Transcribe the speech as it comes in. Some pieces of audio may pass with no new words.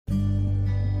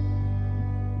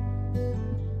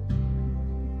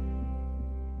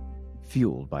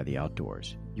Fueled by the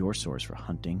Outdoors, your source for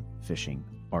hunting, fishing,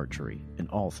 archery, and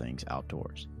all things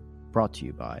outdoors. Brought to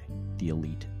you by the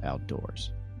Elite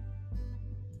Outdoors.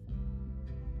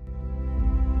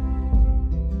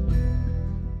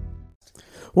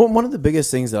 Well, one of the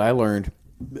biggest things that I learned,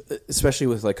 especially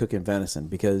with like cooking venison,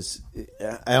 because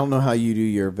I don't know how you do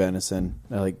your venison,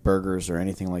 like burgers or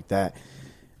anything like that.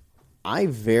 I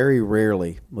very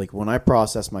rarely, like when I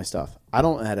process my stuff, I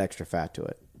don't add extra fat to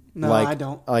it. No, like, I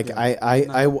don't. Like Yeah.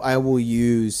 I will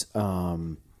use,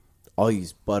 I'll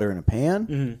use butter in a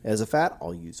pan as a fat.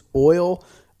 I'll use oil.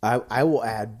 I will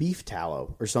add beef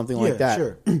tallow or something like that.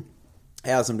 Sure.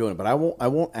 As I'm doing it, but I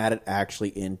won't add it actually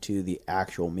into the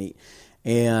actual meat.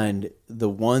 And the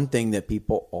one thing that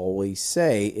people always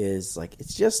say is like,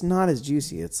 it's just not as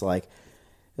juicy. It's like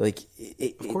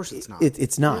Of course it's not.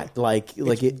 It's not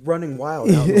It's running wild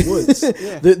out in the woods.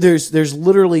 Yeah. There's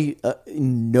literally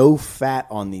no fat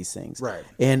on these things, Right.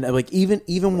 And like even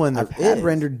when they're I've had it.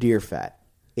 rendered deer fat,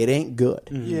 it ain't good.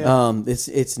 Yeah.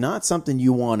 It's not something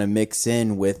you want to mix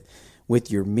in with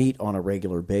your meat on a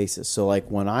regular basis. So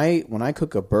like when I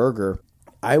cook a burger,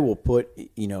 I will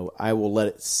I will let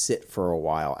it sit for a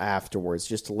while afterwards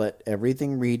just to let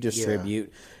everything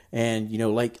redistribute. Yeah.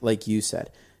 And like you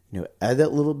said, add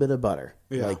that little bit of butter,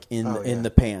 Yeah. like in Yeah. the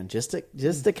pan, just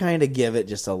to kind of give it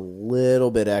just a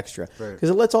little bit extra, Right. because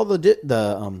it lets all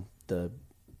the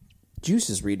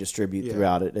juices redistribute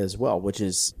throughout it as well,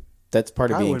 that's part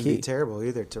of Probably being wouldn't key. be terrible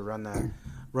either to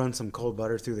run some cold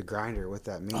butter through the grinder with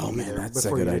that meat. Oh, man, either that's a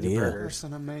before good you do the idea. burgers. That's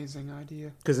an amazing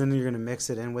idea. Because then you're gonna mix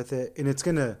it in with it, and it's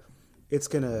gonna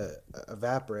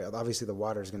evaporate. Obviously, the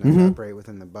water is gonna evaporate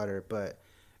within the butter,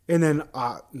 and then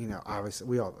obviously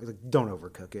we all don't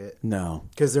overcook it. No,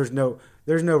 Because there's no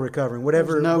recovering.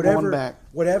 There's no going back.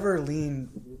 Whatever lean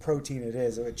protein it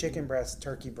is, like chicken breast,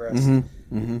 turkey breast,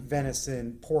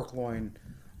 venison, pork loin,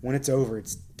 when it's over,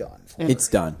 it's done. it's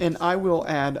done. And I will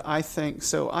add, I think,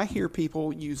 so I hear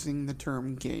people using the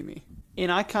term gamey.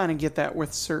 And I kind of get that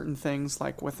with certain things,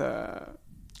 like with a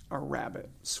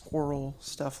rabbit, squirrel,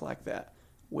 stuff like that.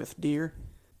 With deer,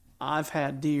 I've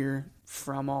had deer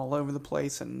from all over the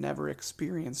place and never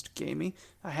experienced gamey.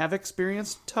 I have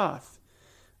experienced tough.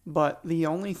 But the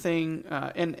only thing,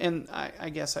 and I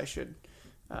guess I should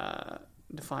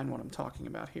define what I'm talking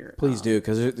about here. Please do,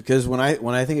 because when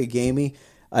I think of gamey,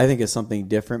 I think of something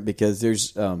different, because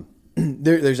there's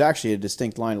there's actually a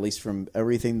distinct line, at least from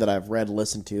everything that I've read,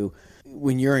 listened to.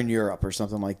 When you're in Europe or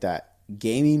something like that,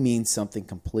 gamey means something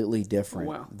completely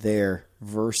different there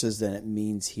versus than it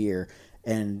means here.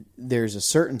 And there's a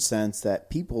certain sense that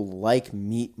people like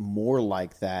meat more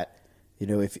like that.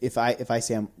 If I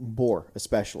say I'm boar,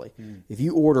 especially, if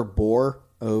you order boar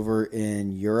over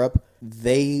in Europe,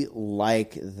 they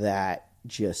like that,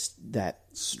 just that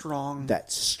strong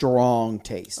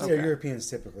taste. Yeah, Europeans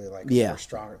typically like more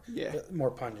stronger, more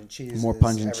pungent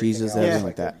cheeses, everything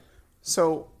like that.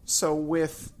 So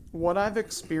with what I've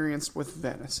experienced with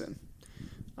venison,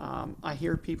 I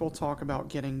hear people talk about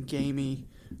getting gamey,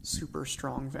 super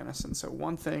strong venison. So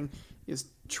one thing is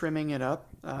trimming it up.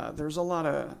 There's a lot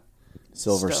of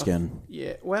Silver stuff. skin.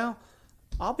 Yeah. Well,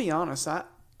 I'll be honest.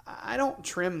 I don't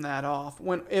trim that off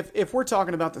if we're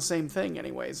talking about the same thing,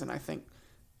 anyways. And I think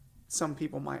some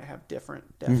people might have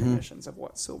different definitions of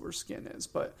what silver skin is.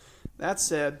 But that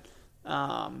said,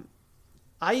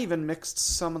 I even mixed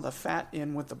some of the fat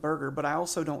in with the burger, but I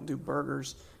also don't do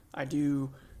burgers. I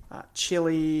do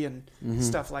chili and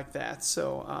stuff like that.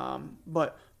 So,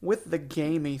 but with the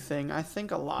gamey thing, I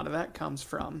think a lot of that comes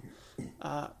from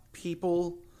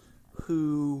people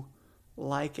who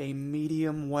like a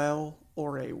medium well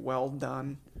or a well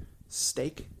done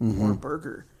steak or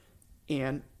burger.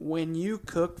 And when you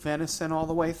cook venison all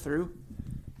the way through,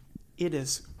 it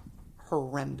is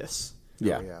horrendous.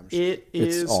 Yeah, I'm sure.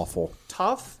 It's awful.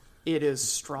 Tough. It is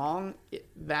strong.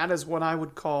 That is what I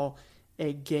would call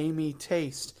a gamey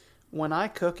taste. When I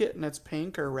cook it and it's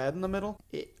pink or red in the middle,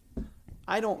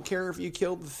 I don't care if you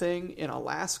killed the thing in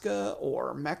Alaska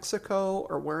or Mexico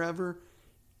or wherever.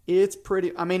 It's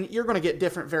pretty. I mean, you're going to get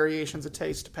different variations of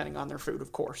taste depending on their food,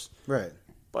 of course. Right.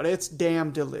 But it's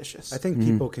damn delicious. I think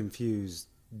people confuse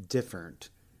different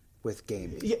with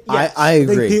gamey. Yes. I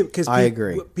agree. I think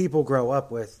agree. People grow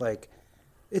up with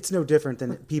it's no different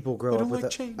than people grow up with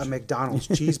change. a McDonald's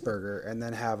cheeseburger and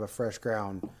then have a fresh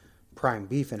ground prime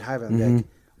beef and have it like,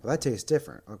 well, that tastes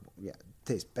different. Yeah, it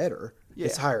tastes better. Yeah.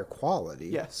 It's higher quality.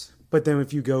 Yes. But then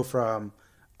if you go from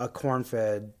a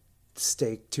corn-fed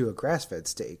steak to a grass-fed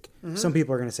steak, some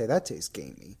people are going to say that tastes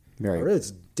gamey. Right. Or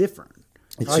it's different.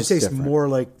 It's I just taste different. more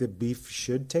like the beef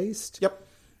should taste. Yep.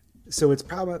 So it's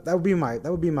probably that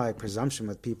would be my presumption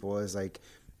with people is like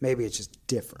maybe it's just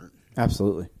different.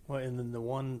 Absolutely. Well, and then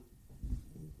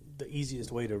the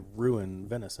easiest way to ruin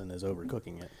venison is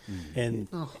overcooking it. And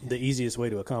the easiest way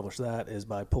to accomplish that is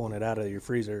by pulling it out of your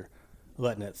freezer,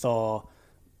 letting it thaw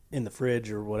in the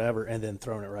fridge or whatever, and then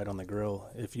throwing it right on the grill.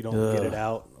 If you don't get it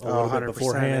out a little bit 100%,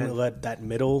 beforehand, man. let that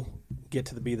middle get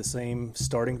to be the same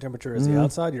starting temperature as the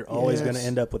outside, you're always going to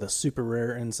end up with a super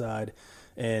rare inside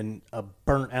and a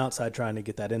burnt outside trying to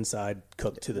get that inside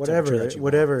cooked to the temperature that you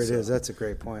whatever want. it is, that's a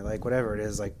great point. Like whatever it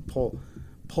is, like pull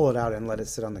it out and let it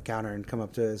sit on the counter and come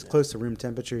up to as close to room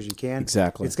temperature as you can.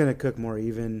 Exactly. It's going to cook more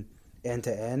even end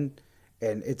to end,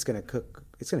 and it's going to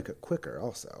cook quicker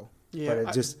also. Yeah, but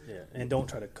it just And don't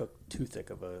try to cook too thick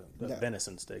of a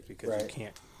venison steak because you Right.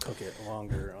 can't cook it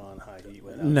longer on high heat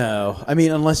without. No, I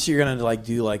mean unless you're gonna like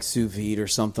do like sous vide or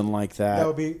something like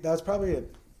that. that's probably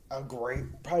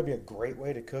a great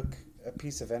way to cook a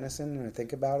piece of venison. And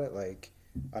think about it, like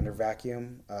under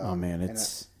vacuum. Oh man,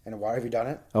 it's in a water. Have you done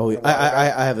it? oh In a water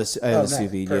I have a nice. sous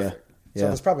vide. Yeah, Perfect. So yeah.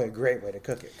 that's probably a great way to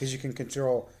cook it because you can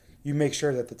control. You make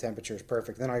sure that the temperature is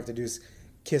perfect. Then all you have to do is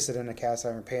kiss it in a cast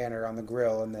iron pan or on the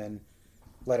grill, and then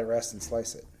let it rest and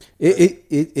slice it.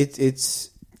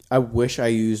 It's. I wish I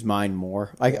used mine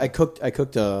more. I cooked a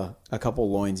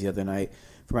couple loins the other night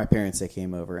for my parents. They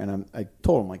came over, and I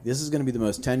told them like this is going to be the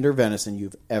most tender venison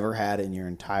you've ever had in your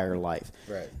entire life.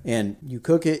 Right. And you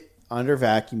cook it under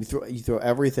vacuum. You throw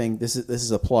everything. This is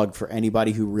a plug for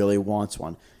anybody who really wants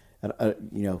one.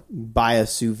 Buy a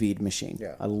sous vide machine.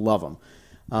 Yeah. I love them.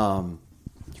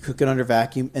 You cook it under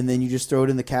vacuum, and then you just throw it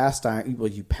in the cast iron. Well,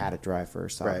 you pat it dry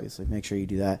first, obviously. Right. Make sure you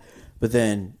do that. But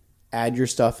then add your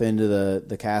stuff into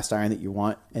the cast iron that you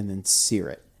want, and then sear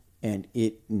it. And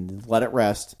let it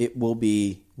rest. It will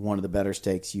be one of the better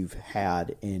steaks you've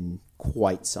had in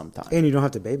quite some time. And you don't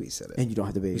have to babysit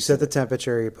it. You set the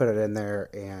temperature, you put it in there,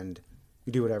 and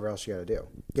you do whatever else you got to do.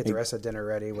 Get the rest of dinner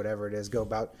ready, whatever it is. Go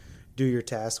about, do your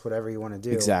task, whatever you want to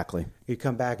do. Exactly. You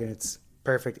come back, and it's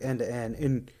perfect end to end.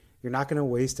 And you're not going to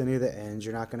waste any of the ends.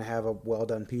 You're not going to have a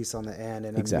well-done piece on the end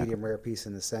and a medium rare piece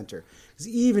in the center. Because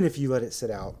even if you let it sit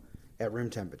out at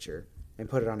room temperature and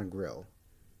put it on a grill,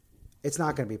 it's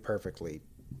not going to be perfectly.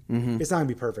 It's not going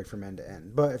to be perfect from end to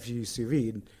end. But if you use sous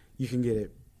vide, you can get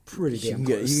it pretty damn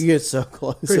close. You can get so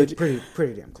close.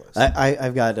 Pretty damn close.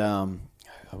 I've got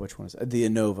which one is it? The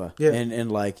Innova,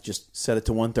 and like just set it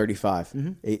to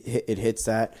 135. It hits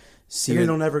that. And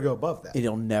it'll never go above that.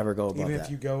 It'll never go above that. Even if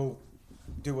you go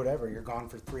do whatever, you're gone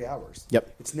for 3 hours.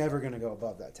 Yep. It's never going to go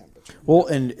above that temperature. Well,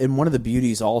 and one of the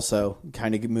beauties also,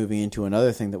 kind of moving into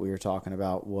another thing that we were talking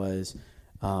about was,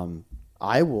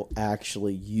 I will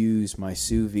actually use my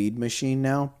sous vide machine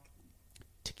now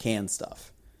to can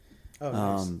stuff. Oh,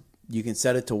 nice. You can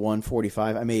set it to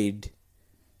 145. I made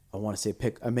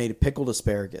pickled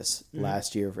asparagus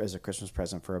last year as a Christmas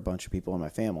present for a bunch of people in my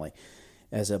family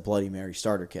as a Bloody Mary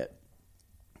starter kit.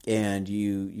 And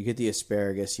you get the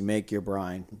asparagus, you make your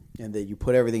brine, and then you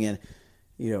put everything in.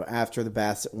 After the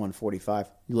bath's at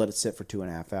 145, you let it sit for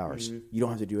 2.5 hours. You don't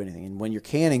have to do anything. And when you're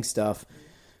canning stuff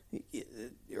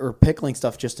or pickling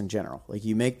stuff just in general, like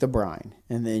you make the brine,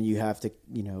 and then you have to,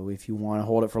 if you want to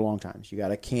hold it for long times, you got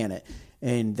to can it.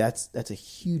 And that's a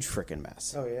huge freaking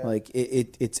mess. Oh yeah. Like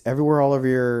it's everywhere all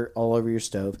over your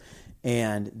stove.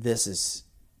 And this is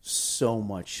so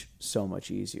much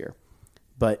easier.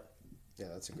 But yeah,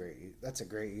 that's a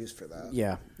great use for that.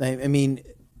 yeah, I mean,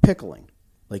 pickling.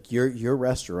 Like your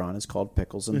restaurant is called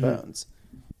Pickles and Bones.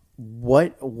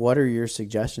 What are your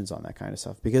suggestions on that kind of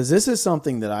stuff? Because this is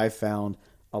something that I found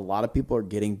a lot of people are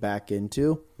getting back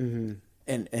into,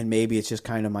 and maybe it's just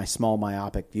kind of my small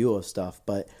myopic view of stuff,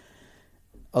 but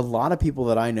a lot of people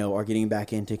that I know are getting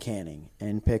back into canning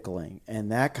and pickling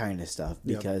and that kind of stuff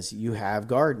because you have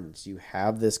gardens, you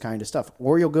have this kind of stuff,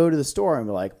 or you'll go to the store and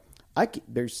be like,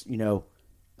 there's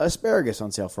asparagus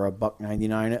on sale for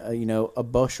 $1.99, a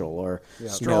bushel, or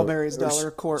strawberries $1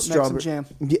 a quart, make some jam.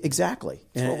 Yeah, exactly.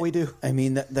 That's what we do. I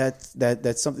mean,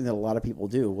 that's something that a lot of people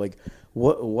do. Like,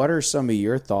 what are some of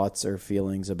your thoughts or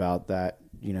feelings about that?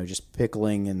 Just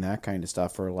pickling and that kind of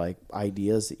stuff, or like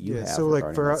ideas that you have. So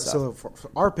like for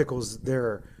our pickles,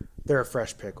 they're a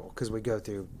fresh pickle because we go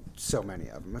through so many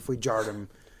of them. If we jarred them,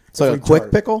 so a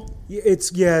quick pickle.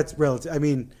 It's relative. I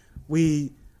mean,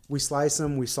 we slice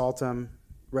them, we salt them,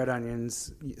 red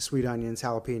onions, sweet onions,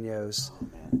 jalapenos. Oh,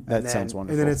 man. Sounds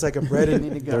wonderful. And then it's like a bread and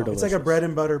it's like a bread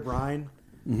and butter brine,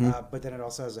 but then it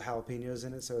also has the jalapenos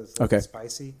in it, so it's like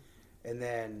spicy. And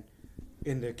then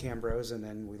into Cambros, and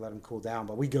then we let them cool down.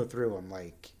 But we go through them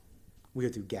we go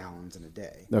through gallons in a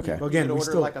day. Okay. But again, we we order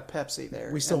still like a Pepsi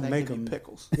there. We still and they make give you them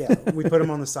pickles. Yeah, we put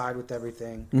them on the side with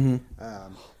everything.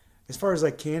 As far as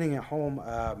like canning at home,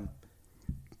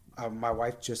 my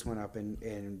wife just went up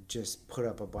and just put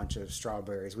up a bunch of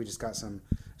strawberries. We just got some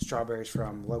strawberries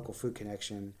from Local Food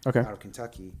Connection out of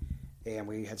Kentucky, and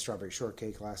we had strawberry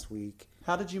shortcake last week.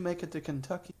 How did you make it to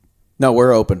Kentucky? No,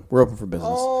 we're open. We're open for business.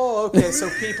 Oh, okay. So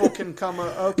people can come.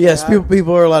 Okay, yes,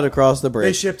 people are allowed to cross the bridge.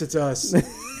 They shipped it to us.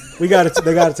 We got it.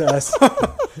 They got it to us.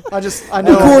 I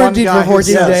know one guy for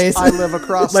 14 days. I live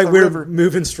across like the we're river.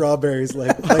 moving strawberries,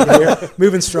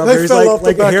 moving strawberries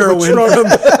like back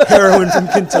heroin from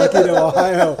Kentucky to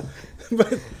Ohio.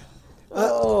 But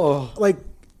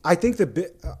I think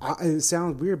it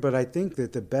sounds weird, but I think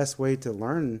that the best way to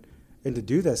learn and to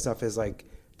do that stuff is like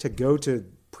to go to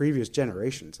previous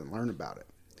generations and learn about it.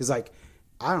 Because like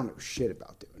I don't know shit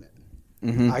about doing it.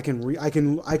 Mm-hmm.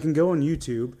 I can go on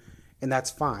YouTube. And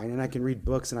that's fine. And I can read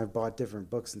books, and I've bought different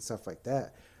books and stuff like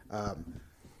that.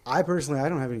 I personally, I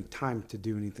don't have any time to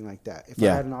do anything like that. If I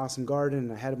had an awesome garden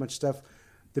and I had a bunch of stuff,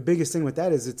 the biggest thing with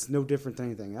that is it's no different than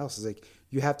anything else. It's like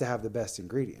you have to have the best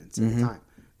ingredients at the time.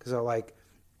 Because like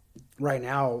right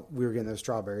now, we were getting those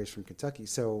strawberries from Kentucky.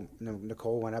 So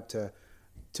Nicole went up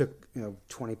took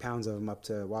 20 pounds of them up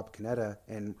to Wapakoneta,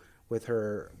 and with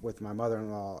my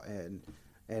mother-in-law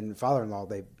and father-in-law,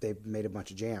 they made a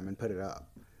bunch of jam and put it up.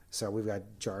 So we've got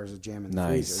jars of jam in the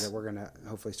freezer that we're going to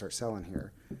hopefully start selling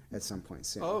here at some point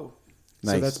soon. Oh,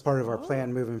 so that's part of our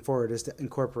plan moving forward is to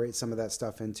incorporate some of that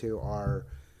stuff into our,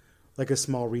 like a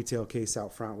small retail case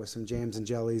out front with some jams and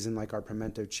jellies and like our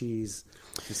pimento cheese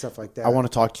and stuff like that. I want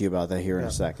to talk to you about that here in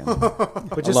a second.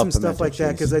 But just some stuff like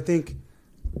that, because I think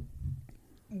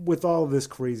with all of this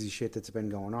crazy shit that's been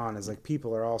going on is like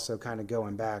people are also kind of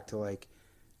going back to like,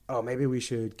 oh, maybe we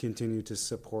should continue to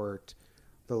support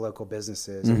the local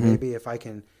businesses. And maybe if I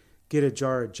can get a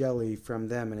jar of jelly from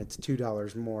them and it's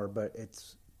 $2 more, but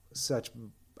it's such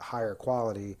higher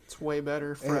quality. It's way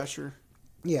better, fresher.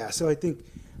 So I think,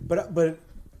 but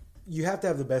you have to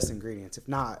have the best ingredients. If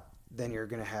not, then you're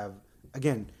going to have,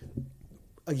 again,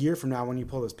 a year from now when you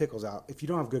pull those pickles out, if you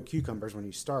don't have good cucumbers when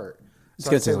you start, it's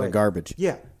going to taste like garbage.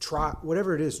 Yeah, try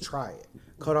whatever it is. Try it.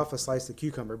 Cut off a slice of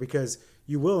cucumber because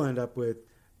you will end up with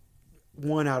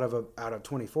one out of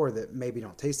 24 that maybe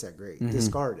don't taste that great.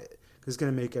 Discard it because it's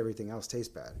going to make everything else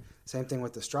taste bad. Same thing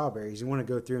with the strawberries. You want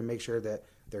to go through and make sure that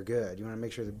they're good. You want to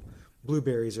make sure the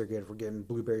blueberries are good. If we're getting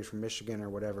blueberries from Michigan or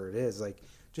whatever it is, like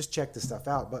just check the stuff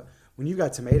out. But when you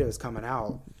got tomatoes coming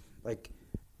out, like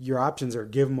your options are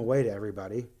give them away to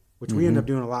everybody, which we end up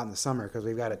doing a lot in the summer because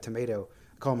we've got a tomato.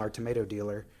 I call him our tomato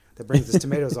dealer that brings us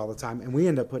tomatoes all the time, and we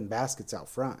end up putting baskets out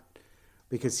front.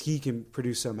 Because he can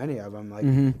produce so many of them. Like,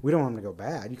 we don't want them to go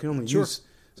bad. You can only use...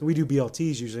 So we do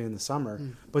BLTs usually in the summer,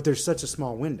 but there's such a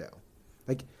small window.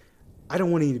 Like, I don't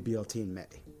want to eat a BLT in May.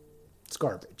 It's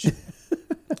garbage.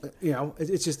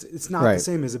 It's just... It's not the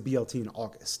same as a BLT in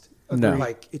August. No.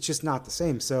 Like, it's just not the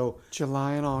same. So...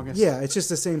 July and August. Yeah, it's just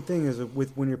the same thing as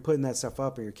with when you're putting that stuff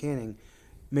up or you're canning.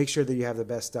 Make sure that you have the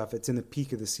best stuff. It's in the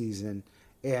peak of the season.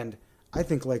 And I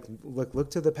think, like,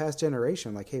 look to the past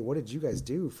generation. Like, hey, what did you guys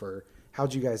do for...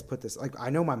 How'd you guys put this? Like, I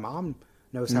know my mom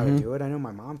knows how to do it. I know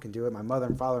my mom can do it. My mother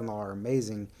and father-in-law are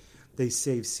amazing. They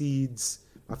save seeds.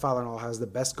 My father-in-law has the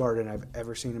best garden I've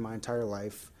ever seen in my entire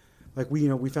life. Like, we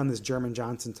found this German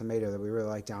Johnson tomato that we really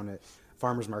like down at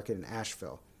Farmer's Market in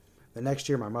Asheville. The next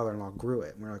year, my mother-in-law grew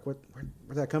it. And we're like, where'd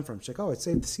that come from? She's like, oh, it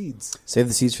saved the seeds. Save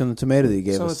the seeds from the tomato that you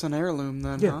gave us. So it's an heirloom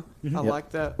then, huh? I like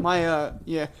that.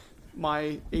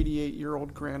 My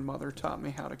 88-year-old grandmother taught me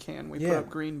how to can. We put up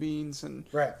green beans and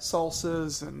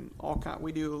salsas and all kind.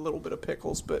 We do a little bit of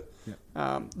pickles, but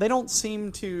they don't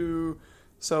seem to.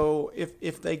 So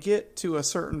if they get to a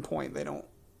certain point, they don't.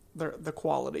 The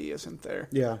quality isn't there.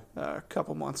 Yeah. A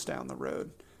couple months down the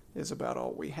road is about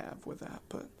all we have with that.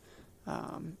 But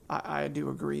I do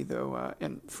agree though,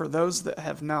 and for those that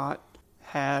have not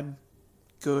had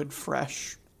good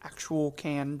fresh actual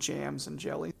canned jams and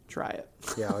jelly, try it.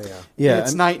 Yeah,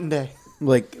 it's night and day.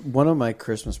 Like one of my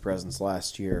Christmas presents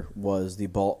last year was the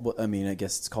ball. I mean, I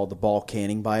guess it's called the Ball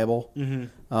Canning Bible.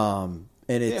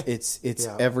 And it's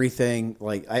everything.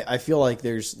 Like I feel like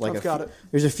there's like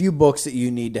there's a few books that you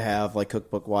need to have like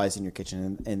cookbook wise in your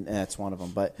kitchen, and that's one of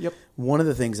them. But one of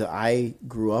the things that I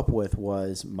grew up with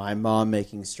was my mom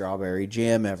making strawberry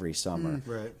jam every summer.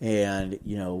 And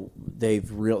they've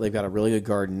got a really good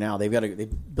garden now. They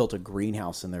built a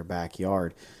greenhouse in their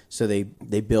backyard. So they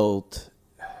built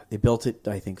it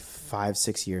I think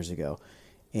 5-6 years ago,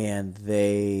 and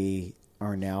they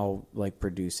are now like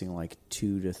producing like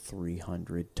 200 to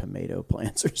 300 tomato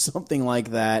plants or something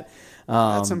like that.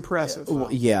 That's impressive.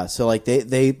 Yeah. So like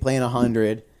they plant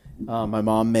 100. My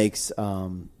mom makes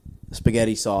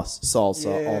spaghetti sauce,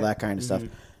 salsa, all that kind of stuff.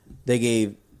 They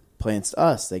gave plants to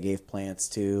us. They gave plants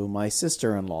to my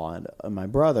sister-in-law and my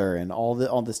brother and all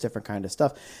this different kind of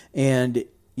stuff. And,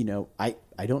 I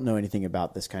don't know anything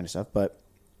about this kind of stuff, but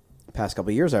the past couple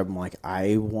of years, I'm like,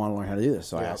 I want to learn how to do this.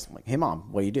 So I asked them, like, hey,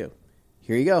 Mom, what do you do?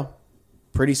 Here you go.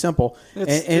 Pretty simple.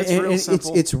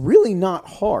 It's really not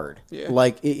hard. Yeah.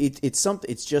 Like, it's something.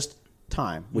 It's just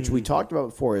time, which we talked about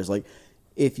before, is like,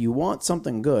 if you want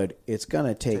something good, it's going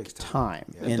to take time.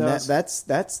 Yeah. And that's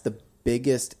the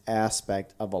biggest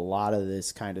aspect of a lot of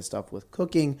this kind of stuff with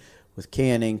cooking, with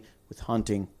canning, with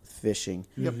hunting, with fishing.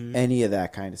 Any of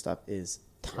that kind of stuff is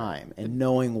time and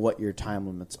knowing what your time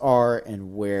limits are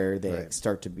and where they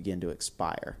start to begin to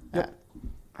expire. Yep.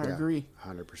 I agree.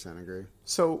 100% agree.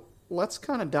 So let's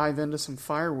kind of dive into some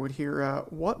firewood here.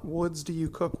 What woods do you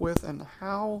cook with, and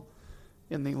how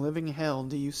in the living hell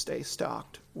do you stay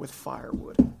stocked with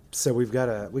firewood? So we got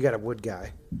a wood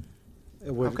guy.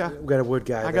 We got a wood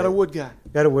guy. I got a wood guy.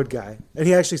 Got a wood guy, and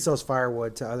he actually sells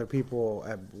firewood to other people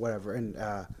at whatever.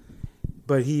 And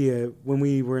but he, when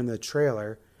we were in the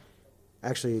trailer,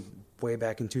 actually way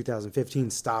back in 2015,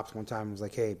 stopped one time and was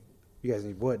like, "Hey, you guys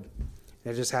need wood."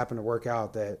 And it just happened to work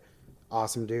out that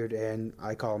awesome dude, and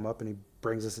I call him up, and he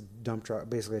brings us a dump truck,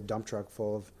 basically a dump truck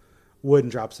full of wood,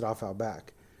 and drops it off out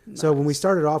back. Nice. So when we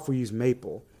started off, we used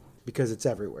maple because it's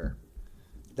everywhere.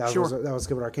 That was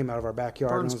good. When I came out of our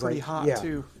backyard, burns and it was pretty like, hot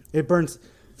too. It burns.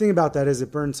 The thing about that is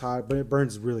it burns hot, but it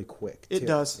burns really quick. It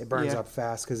does. It burns up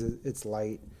fast because it's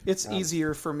light. It's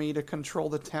easier for me to control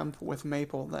the temp with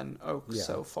maple than oak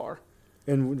so far.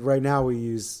 And right now we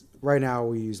use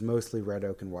mostly red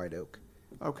oak and white oak.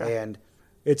 Okay. And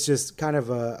it's just kind of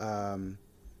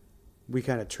we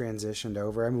kind of transitioned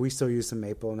over. I mean, we still use some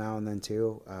maple now and then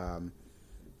too,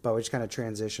 but we just kind of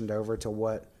transitioned over to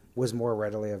what was more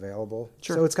readily available.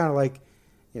 Sure. So it's kind of like,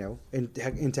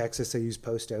 in Texas they use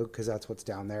post oak because that's what's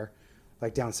down there.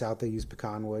 Like down south they use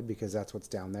pecan wood because that's what's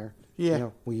down there. Yeah.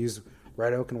 We use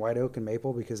red oak and white oak and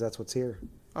maple because that's what's here.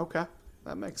 Okay,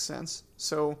 that makes sense.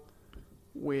 So,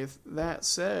 with that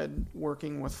said,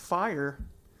 working with fire,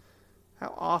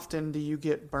 how often do you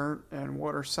get burnt, and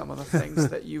what are some of the things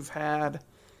that you've had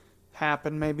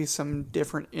happen? Maybe some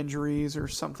different injuries or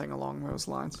something along those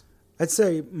lines. I'd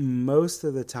say most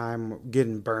of the time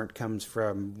getting burnt comes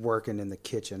from working in the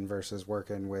kitchen versus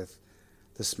working with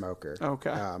the smoker. Okay.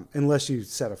 Unless you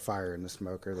set a fire in the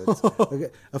smoker. That's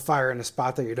like a fire in a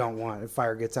spot that you don't want. If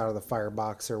fire gets out of the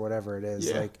firebox or whatever it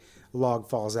is, like a log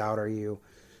falls out, or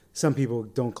some people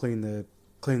don't clean the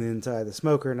inside of the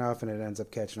smoker enough and it ends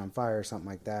up catching on fire or something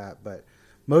like that. But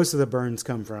most of the burns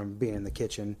come from being in the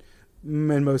kitchen,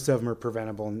 and most of them are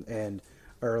preventable and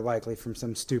are likely from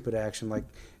some stupid action like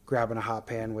grabbing a hot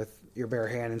pan with your bare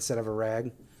hand instead of a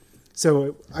rag.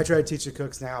 So I try to teach the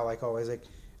cooks now, like always, like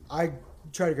I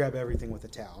try to grab everything with a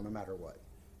towel no matter what.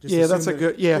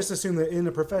 Just assume that in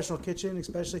a professional kitchen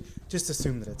especially, just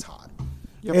assume that it's hot.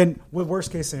 Yep. And with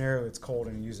worst case scenario, it's cold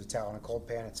and you use a towel in a cold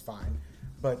pan, it's fine.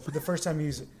 But the first time you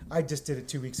use it, I just did it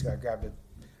 2 weeks ago. I grabbed a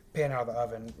pan out of the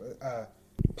oven,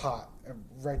 pot,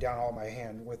 right down all my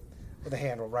hand with the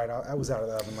handle right out. I was out of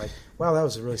the oven. Like, wow, that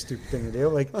was a really stupid thing to do.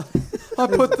 Like,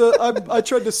 I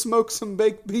tried to smoke some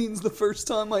baked beans the first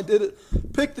time I did it.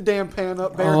 Picked the damn pan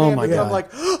up barehanded. My God. I'm like,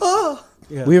 ah.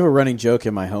 Yeah. We have a running joke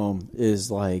in my home is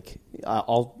like I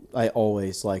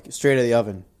always like straight out of the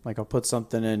oven. Like I'll put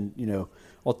something in,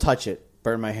 I'll touch it,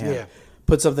 burn my hand. Yeah.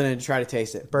 Put something in and try to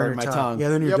taste it, burn my tongue. Yeah,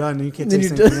 then you're done. And you can't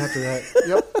taste anything after that.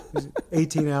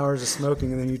 18 hours of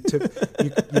smoking, and then you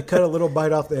cut a little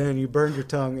bite off the end, you burned your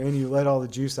tongue, and you let all the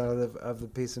juice out of the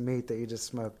piece of meat that you just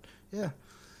smoked. Yeah.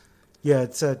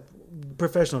 It's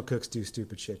professional cooks do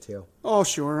stupid shit too. Oh,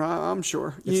 sure, I'm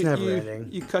sure. It's never ending.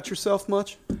 You cut yourself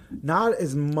much? Not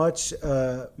as much.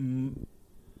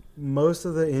 Most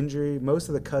of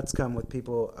the cuts come with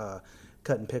people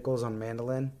cutting pickles on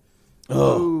mandolin.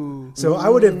 Oh, so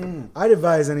I'd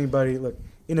advise anybody, look,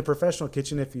 in a professional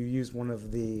kitchen, if you use one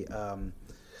of the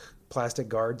plastic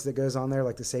guards that goes on there,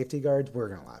 like the safety guards, we're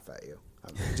gonna laugh at you.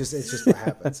 It's just what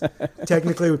happens.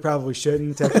 Technically, we probably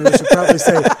shouldn't. Technically, we should probably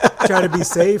say try to be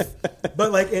safe.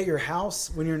 But like at your house,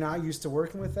 when you're not used to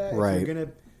working with that, right?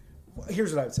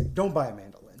 Here's what I would say: don't buy a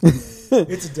mandolin. It's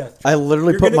a death trap. I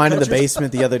literally put mine in the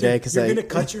basement the other day because you're gonna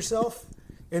cut yourself.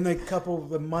 And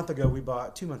a month ago,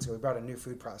 2 months ago, we bought a new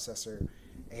food processor,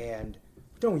 and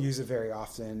we don't use it very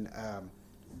often.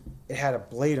 It had a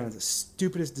blade on it, the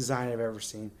stupidest design I've ever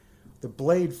seen. The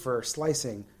blade for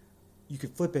slicing, you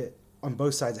could flip it on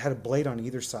both sides. It had a blade on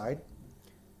either side.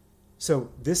 So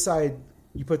this side,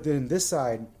 you put it in this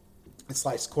side, it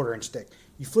sliced 1/4 inch thick.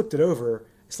 You flipped it over,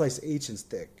 it sliced 1/8 inch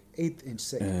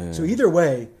thick. So either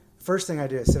way, first thing I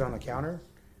did is sit on the counter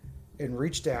and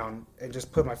reach down and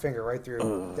just put my finger right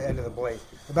through the end of the blade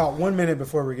about 1 minute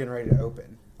before we're getting ready to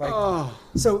open. Like,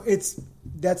 so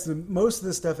most of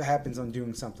the stuff that happens on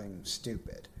doing something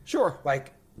stupid. Sure.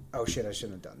 Like, oh shit, I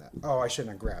shouldn't have done that. Oh, I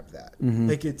shouldn't have grabbed that. Mm-hmm.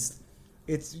 Like it's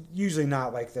usually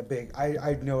not like the big.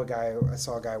 I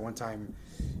saw a guy one time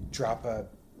drop a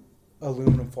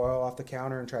aluminum foil off the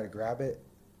counter and try to grab it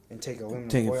and take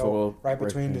aluminum foil right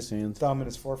between his thumb and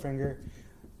his forefinger.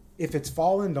 If it's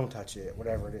fallen, don't touch it.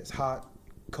 Whatever it is, hot,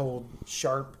 cold,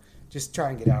 sharp, just try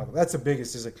and get out of it. That's the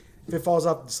biggest. Is like if it falls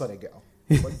off, just let it go.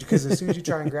 Because as soon as you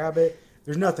try and grab it,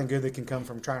 there's nothing good that can come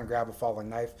from trying to grab a falling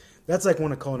knife. That's like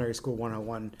one of Culinary School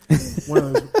 101. One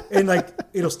of those, and like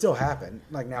it'll still happen.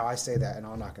 Like now I say that and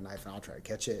I'll knock a knife and I'll try to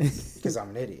catch it because I'm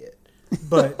an idiot.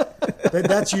 But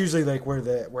that's usually like where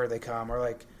they come, or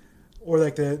like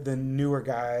the newer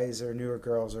guys or newer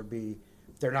girls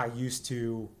they're not used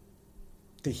to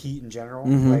the heat in general.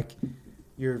 Mm-hmm. Like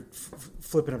you're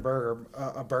flipping a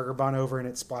burger bun over and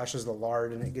it splashes the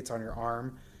lard and it gets on your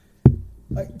arm.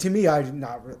 Like, to me,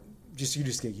 you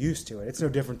just get used to it. It's no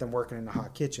different than working in a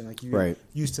hot kitchen. Like you get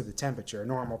used to the temperature. A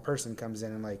normal person comes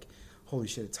in and like, holy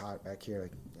shit, it's hot back here.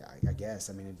 Like, yeah, I guess.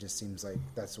 I mean, it just seems like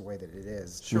that's the way that it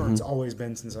is. Sure. Mm-hmm. It's always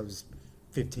been since I was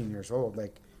 15 years old.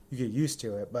 Like you get used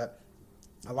to it, but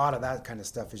a lot of that kind of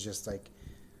stuff is just like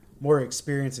more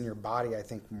experience in your body. I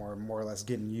think more or less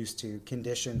getting used to,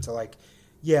 conditioned to like,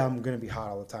 yeah, I'm going to be hot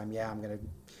all the time. Yeah, I'm going to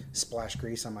splash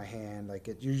grease on my hand. Like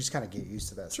you just kind of get used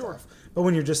to that stuff. But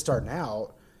when you're just starting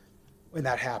out, when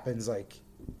that happens, like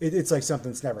it's like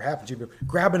something that's never happened to you.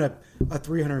 Grabbing a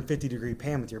 350 degree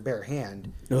pan with your bare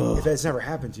hand, if that's never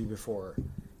happened to you before,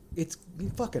 it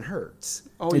fucking hurts.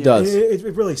 Oh, it does.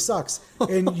 It really sucks.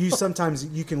 And sometimes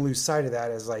you can lose sight of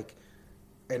that as like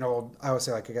I always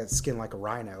say like I got skin like a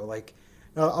rhino. Like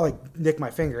I'll like nick my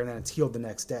finger and then it's healed the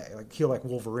next day. Like heal like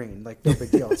Wolverine. Like no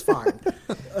big deal. It's fine.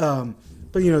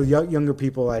 But younger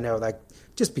people I know, like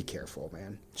just be careful,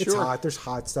 man. It's hot. There's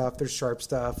hot stuff. There's sharp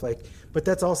stuff. Like, but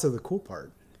that's also the cool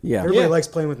part. Yeah. Everybody likes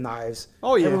playing with knives.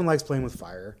 Oh yeah. Everyone likes playing with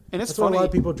fire. And it's that's funny. Why a lot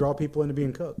of people draw people into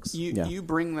being cooks. You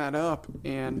bring that up,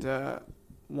 and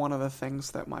one of the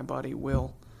things that my buddy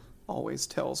Will always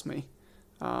tells me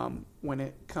when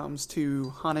it comes to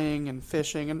hunting and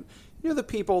fishing, and the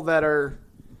people that are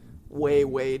way,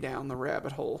 way down the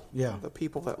rabbit hole. Yeah. The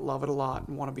people that love it a lot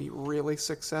and want to be really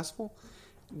successful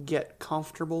get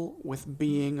comfortable with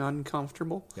being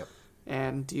uncomfortable. Yep.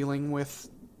 And dealing with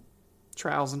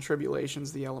trials and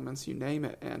tribulations, the elements, you name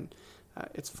it. And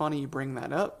it's funny you bring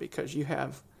that up because you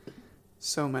have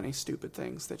so many stupid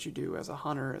things that you do as a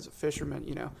hunter, as a fisherman.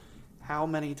 How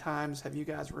many times have you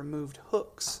guys removed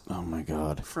hooks? Oh my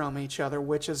God. From each other,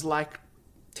 which is like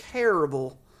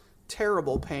terrible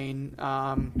pain.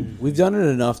 We've done it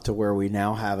enough to where we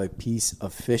now have a piece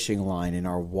of fishing line in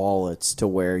our wallets to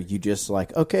where you just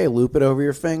like, okay, loop it over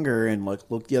your finger and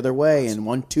look the other way and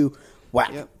 1, 2,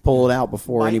 whack, pull it out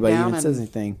before anybody even says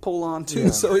anything. Pull on too,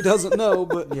 so he doesn't know.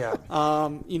 But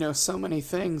so many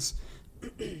things,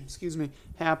 excuse me,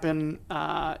 happen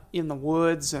in the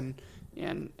woods and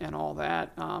all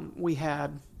that. We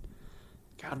had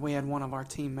one of our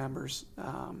team members.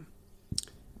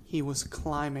 He was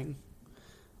climbing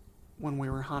when we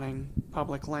were hunting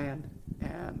public land.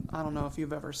 And I don't know if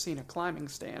you've ever seen a climbing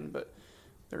stand, but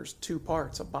there's 2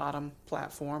 parts, a bottom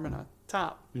platform and a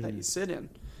top that you sit in.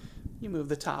 You move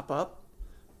the top up,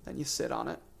 then you sit on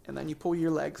it, and then you pull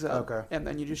your legs up, and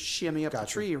then you just shimmy up the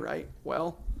tree, right?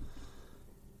 Well,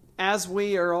 as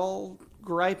we are all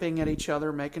griping at each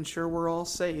other, making sure we're all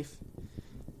safe,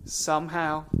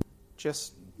 somehow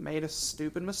just made a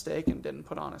stupid mistake and didn't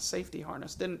put on a safety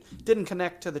harness. Didn't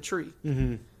connect to the tree.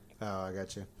 Mm-hmm. Oh, I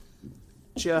got you.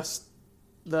 Just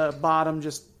the bottom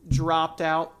just dropped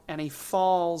out, and he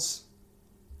falls.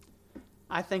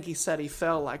 I think he said he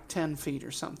fell like 10 feet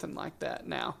or something like that.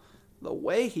 Now, the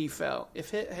way he fell,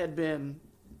 if it had been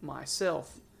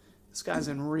myself, this guy's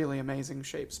in really amazing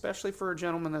shape, especially for a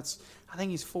gentleman that's, I think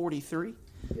he's 43.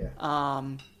 Yeah.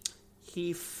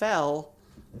 He fell.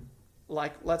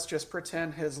 Like, let's just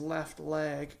pretend his left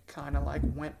leg kind of like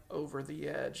went over the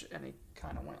edge and he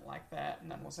kind of went like that and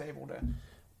then was able to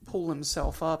pull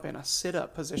himself up in a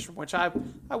sit-up position, which I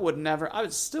would never, I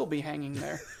would still be hanging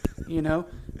there,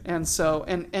 And so,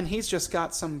 and he's just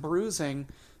got some bruising,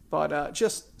 but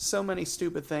just so many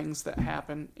stupid things that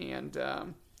happen. And,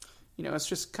 it's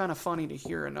just kind of funny to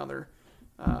hear another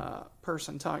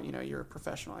person talk. You're a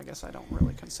professional. I guess I don't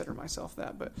really consider myself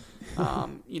that, but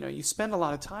you spend a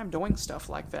lot of time doing stuff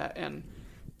like that, and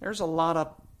there's a lot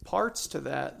of parts to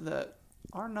that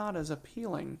are not as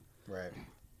appealing, right?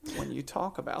 When you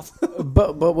talk about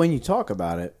but when you talk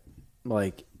about it,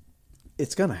 like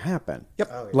it's going to happen. Yep.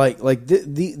 Oh, yeah. Like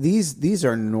these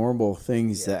are normal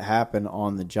things that happen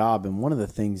on the job. And one of the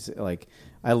things, like,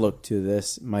 I look to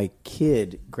this, my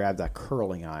kid grabbed a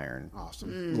curling iron.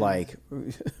 Awesome. Like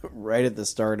right at the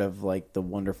start of like the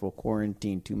wonderful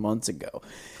quarantine 2 months ago.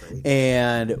 Great.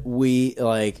 And we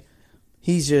like,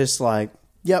 he's just like,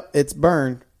 yep, it's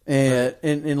burned.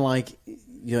 And like,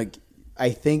 you know, like, I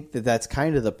think that's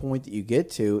kind of the point that you get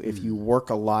to if you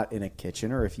work a lot in a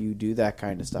kitchen or if you do that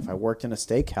kind of stuff. I worked in a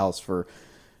steakhouse for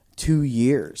 2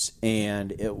 years,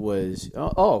 and it was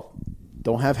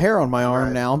don't have hair on my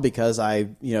arm now because I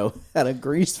had a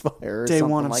grease fire. Or Day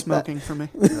one of like smoking that. For me.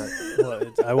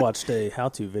 Well, I watched a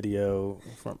how-to video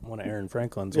from one of Aaron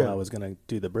Franklin's when I was going to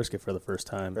do the brisket for the first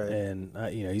time, and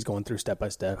he's going through step by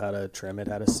step how to trim it,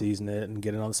 how to season it, and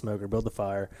get it on the smoker, build the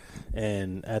fire,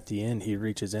 and at the end he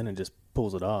reaches in and just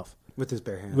pulls it off With his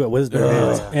bare hands. with his bare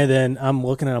hands, and then I'm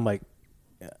looking at him like,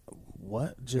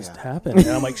 what just happened? And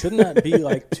I'm like, shouldn't that be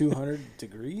like 200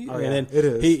 degrees? Oh, and yeah, then it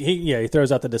is. he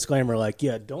throws out the disclaimer like,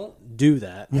 yeah, don't do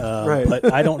that. Right.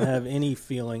 But I don't have any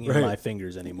feeling in my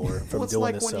fingers anymore from Well, it's doing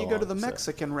like this when so you go to long, the so.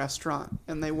 Mexican restaurant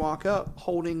and they walk up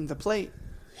holding the plate.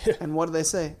 And what do they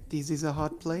say? This is a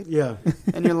hot plate? Yeah.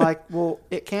 And you're like, well,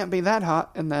 it can't be that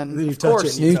hot. And then, then you of touch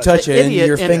course, it. You touch the it and idiot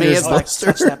your in me fingers is like,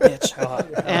 touch that bitch.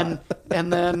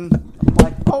 And then I'm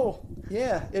like, oh,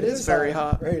 yeah, it is very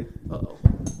hot. Right. Uh-oh.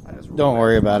 I just Don't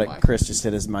worry rolled about it. my mic. Chris just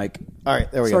hit his mic. All right,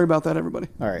 there we Sorry go. about that, everybody.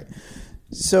 All right.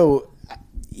 So,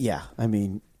 yeah, I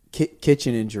mean,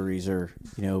 kitchen injuries are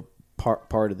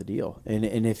part of the deal, and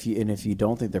if you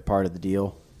don't think they're part of the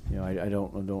deal, I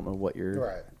don't know what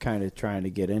you're kind of trying to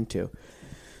get into.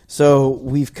 So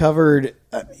we've covered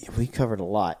a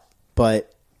lot,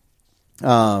 but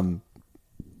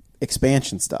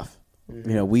expansion stuff.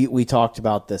 We talked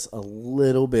about this a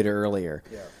little bit earlier.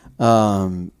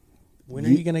 Yeah. When are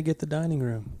you going to get the dining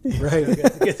room? Right.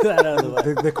 Get that out of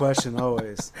the way. The question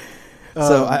always.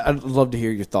 So I'd love to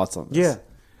hear your thoughts on this. Yeah.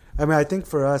 I mean, I think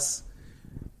for us,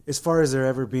 as far as there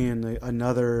ever being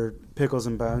another Pickles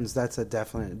and Bones, that's a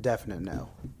definite no.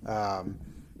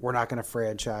 We're not going to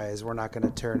franchise. We're not going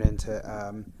to turn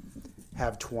into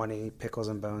have 20 Pickles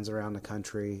and Bones around the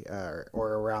country or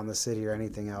around the city or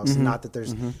anything else. Mm-hmm. Not that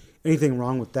there's anything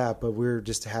wrong with that, but we're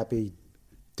just happy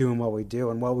doing what we do.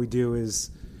 And what we do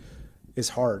is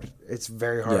hard. It's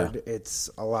very hard. Yeah. It's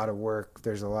a lot of work.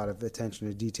 There's a lot of attention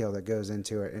to detail that goes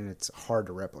into it, and it's hard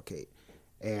to replicate.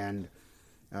 And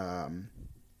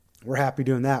we're happy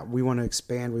doing that. We want to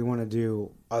expand. We want to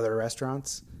do other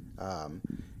restaurants.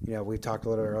 We talked a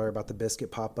little earlier about the biscuit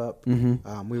pop-up.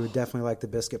 Mm-hmm. We would definitely like the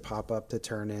biscuit pop-up to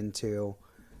turn into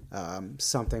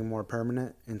something more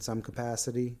permanent in some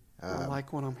capacity. I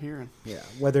like what I'm hearing. Yeah,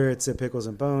 whether it's at Pickles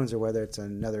and Bones or whether it's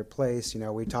another place.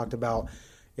 We talked about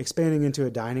expanding into a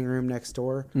dining room next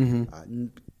door. Mm-hmm.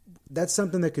 That's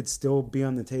something that could still be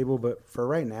on the table, but for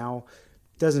right now,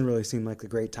 doesn't really seem like a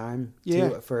great time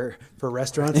for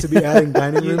restaurants to be adding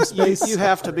dining room space. You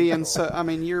have to be in. So, I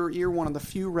mean, you're one of the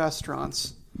few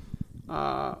restaurants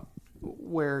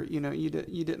where you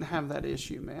didn't have that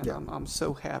issue, man. Yeah. I'm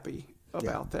so happy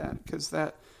about that because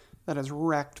that has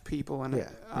wrecked people, and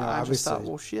I just thought,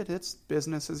 well, shit, it's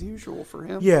business as usual for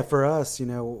him. Yeah, for us,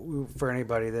 for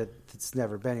anybody that's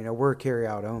never been, we're carry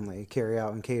out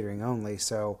and catering only.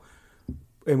 So,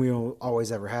 and we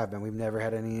always ever have been. We've never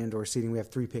had any indoor seating. We have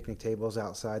 3 picnic tables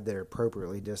outside that are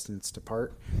appropriately distanced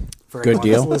apart. For Good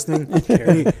deal. Listening,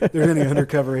 there's any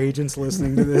undercover agents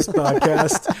listening to this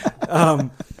podcast.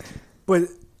 But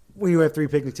when you have 3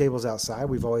 picnic tables outside,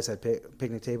 we've always had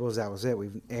picnic tables. That was it.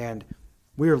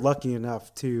 We were lucky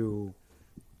enough to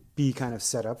be kind of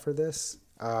set up for this.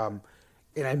 And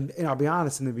I'll be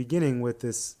honest, in the beginning with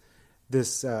this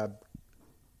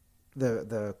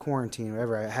the quarantine or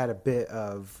whatever, I had a bit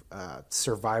of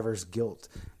survivor's guilt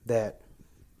that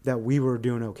we were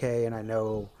doing okay. And I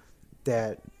know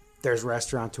that there's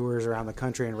restaurateurs around the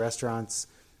country and restaurants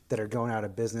that are going out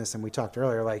of business. And we talked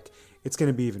earlier, like, it's going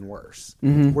to be even worse.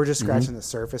 Mm-hmm. We're just scratching the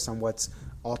surface on what's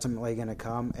ultimately going to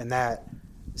come. And that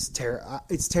is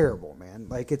it's terrible, man.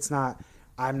 Like, it's not,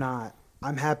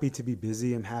 I'm happy to be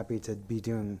busy. I'm happy to be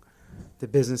doing the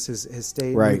business has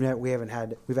stayed. Right.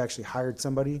 We've actually hired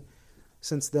somebody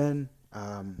since then,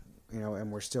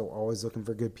 and we're still always looking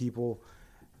for good people.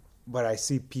 But I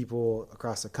see people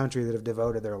across the country that have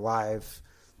devoted their life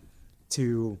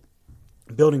to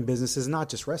building businesses, not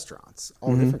just restaurants,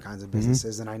 all different kinds of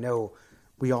businesses. And I know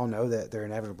we all know that they're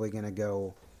inevitably going to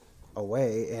go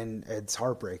away, and it's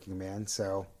heartbreaking, man.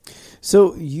 So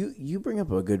you bring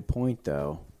up a good point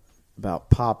though about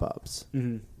pop-ups,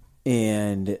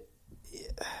 and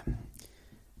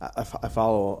I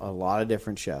follow a lot of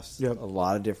different chefs, Yep. a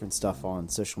lot of different stuff on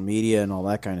social media and all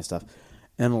that kind of stuff.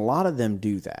 And a lot of them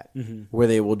do that, where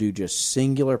they will do just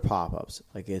singular pop-ups,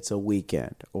 like it's a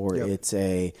weekend or Yep. it's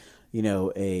a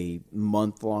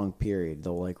month-long period.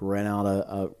 They'll like rent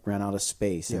out a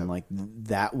space, and like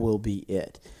that will be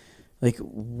it. Like,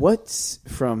 what's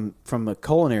from a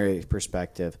culinary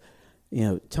perspective?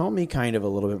 Tell me kind of a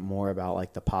little bit more about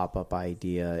like the pop-up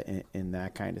idea and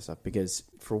that kind of stuff. Because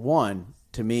for one,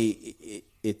 to me,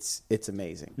 it's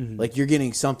amazing. Like, you're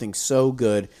getting something so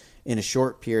good in a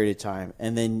short period of time,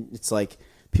 and then it's like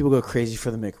people go crazy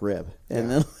for the McRib, and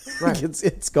then Right.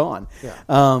 it's gone.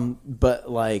 Yeah.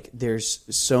 But like, there's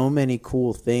so many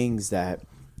cool things that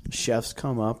chefs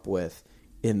come up with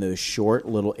in those short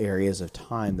little areas of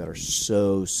time that are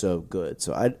so good.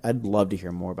 So I'd love to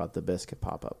hear more about the biscuit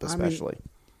pop-up, especially.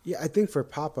 I think for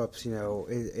pop-ups,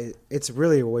 it's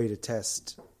really a way to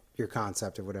test your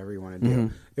concept of whatever you want to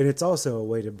do. And it's also a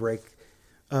way to break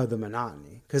the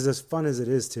monotony. Because as fun as it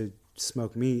is to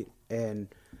smoke meat and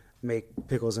make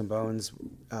pickles and bones,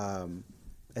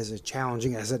 as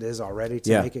challenging as it is already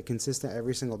to make it consistent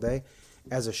every single day,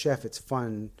 as a chef, it's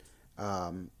fun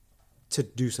to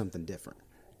do something different.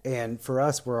 And for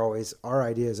us, our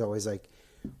idea is always like,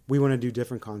 we want to do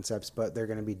different concepts, but they're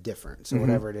going to be different. So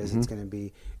whatever it is, it's going to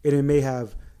be, and it may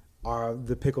have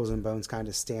the pickles and bones kind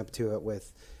of stamped to it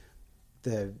with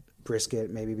the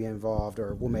brisket maybe be involved,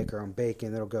 or we'll make our own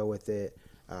bacon that'll go with it.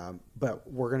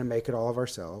 But we're going to make it all of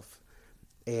ourselves.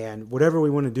 And whatever we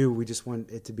want to do, we just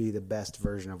want it to be the best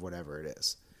version of whatever it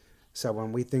is. So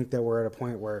when we think that we're at a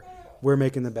point where we're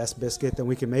making the best biscuit that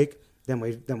we can make, then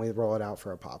we roll it out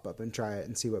for a pop-up and try it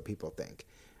and see what people think.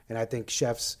 And I think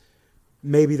chefs,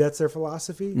 maybe that's their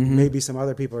philosophy. Maybe some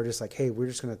other people are just like, hey, we're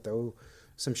just going to throw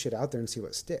some shit out there and see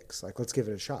what sticks. Like, let's give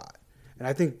it a shot. And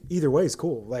I think either way is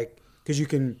cool. Like, because you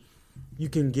can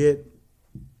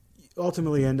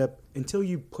ultimately end up, until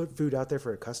you put food out there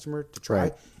for a customer to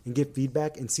try and get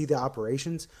feedback and see the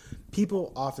operations,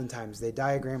 people oftentimes, they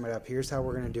diagram it up. Here's how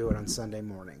we're going to do it on Sunday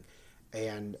morning.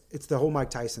 And it's the whole Mike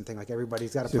Tyson thing. Like,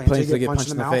 everybody's got a plan to get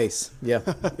punched in the mouth. Face. Yeah.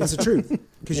 It's the truth.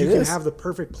 Because you can have the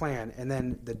perfect plan, and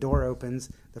then the door opens.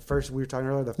 We were talking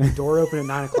earlier, the door opened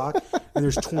at 9:00, and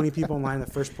there's 20 people in line. The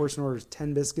first person orders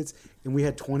 10 biscuits, and we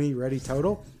had 20 ready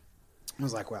total. I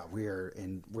was like, wow, we're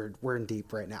in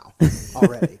deep right now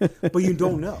already. But you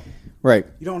don't know. Right.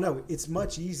 You don't know. It's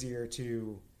much easier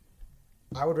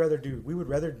we would rather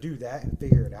do that and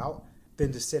figure it out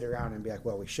than to sit around and be like,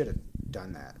 well, we should have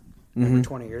done that. Remember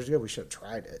 20 years ago, we should have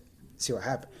tried it, see what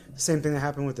happened. The same thing that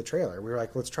happened with the trailer. We were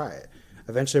like, let's try it.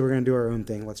 Eventually, we're going to do our own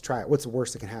thing. Let's try it. What's the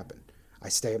worst that can happen? I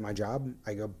stay at my job.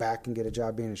 I go back and get a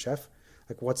job being a chef.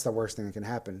 Like, what's the worst thing that can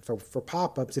happen? For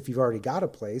pop-ups, if you've already got a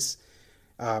place,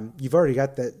 you've already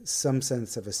got some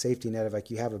sense of a safety net of,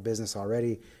 like, you have a business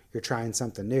already. You're trying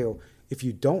something new. If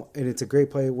you don't, and it's a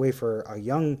great way for a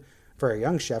young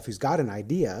chef who's got an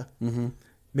idea.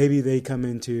 Maybe they come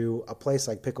into a place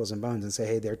like Pickles and Bones and say,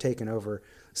 hey, they're taking over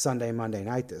Sunday, Monday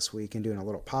night this week and doing a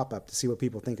little pop-up to see what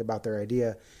people think about their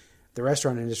idea. The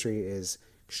restaurant industry is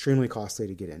extremely costly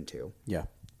to get into. Yeah.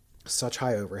 Such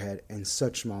high overhead and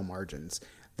such small margins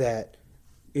that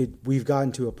we've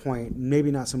gotten to a point, maybe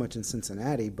not so much in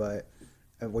Cincinnati, but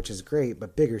which is great,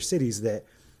 but bigger cities, that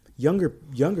younger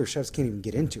chefs can't even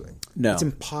get into it. No. It's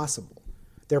impossible.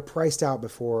 They're priced out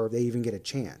before they even get a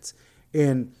chance.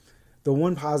 And the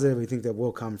one positive we think that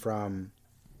will come from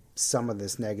some of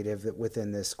this negative that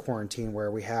within this quarantine, where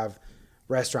we have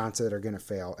restaurants that are going to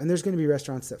fail, and there's going to be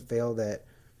restaurants that fail that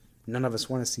none of us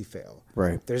want to see fail.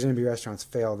 Right. There's going to be restaurants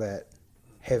fail that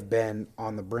have been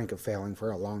on the brink of failing for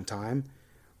a long time,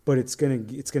 but it's going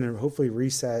to hopefully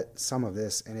reset some of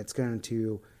this, and it's going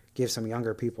to give some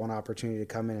younger people an opportunity to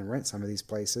come in and rent some of these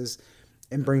places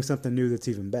and bring something new that's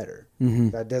even better.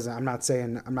 I'm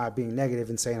not being negative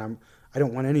and saying I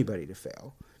don't want anybody to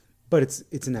fail, but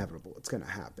it's inevitable. It's going to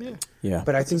happen. Yeah.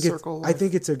 But I think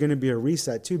it's going to be a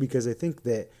reset too, because I think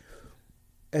that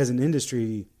as an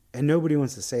industry, and nobody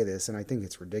wants to say this, and I think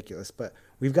it's ridiculous, but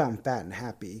we've gotten fat and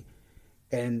happy,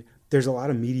 and there's a lot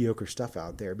of mediocre stuff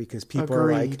out there because people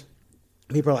are like,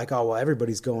 oh, well,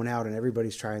 everybody's going out and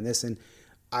everybody's trying this. And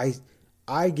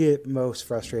I get most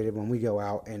frustrated when we go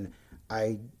out and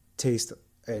I taste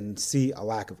and see a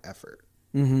lack of effort.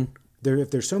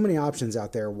 If there's so many options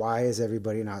out there, why is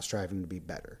everybody not striving to be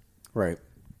better? Right.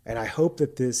 And I hope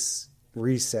that this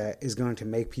reset is going to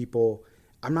make people,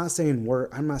 I'm not saying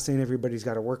everybody's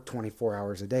got to work 24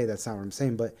 hours a day. That's not what I'm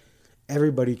saying, but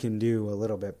everybody can do a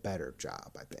little bit better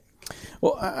job, I think.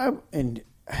 Well, and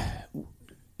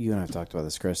you and I have talked about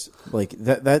this, Chris. Like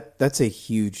that's a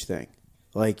huge thing.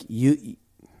 Like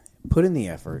put in the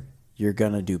effort, you're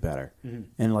going to do better.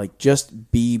 And like,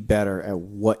 just be better at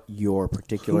what your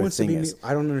particular thing is.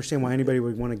 I don't understand why anybody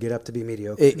would want to get up to be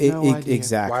mediocre. No idea.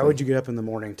 Exactly. Why would you get up in the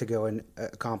morning to go and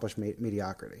accomplish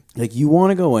mediocrity? Like, you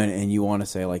want to go in and you want to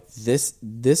say, like, this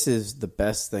is the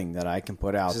best thing that I can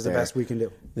put out there. This is the best we can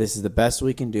do. This is the best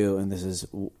we can do, and this is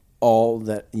all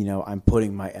that, you know, I'm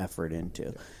putting my effort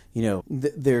into. You know,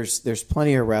 there's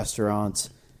plenty of restaurants,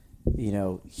 you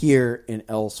know, here and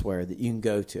elsewhere that you can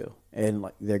go to, and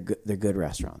like they're good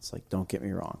restaurants. Like, don't get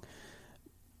me wrong.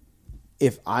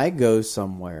 If I go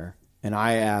somewhere and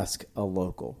I ask a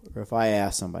local, or if I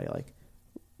ask somebody like,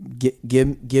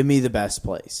 give me the best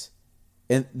place,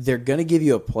 and they're going to give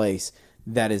you a place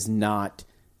that is not,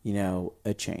 you know,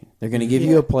 a chain. They're going to give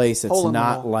you a place that's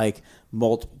not like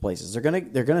multiple places. They're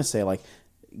gonna say, like,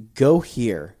 go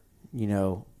here, you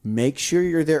know, make sure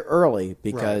you're there early,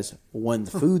 because when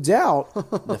the food's out,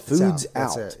 the food's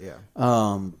out. That's it,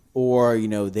 yeah. Or, you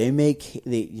know,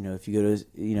 you know, if you go to,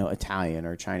 you know, Italian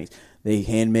or Chinese, they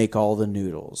hand make all the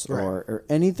noodles, or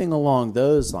anything along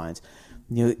those lines.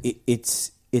 You know,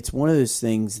 it's one of those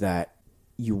things that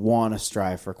you want to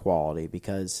strive for quality,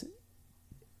 because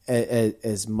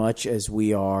as much as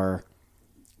we are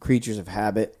creatures of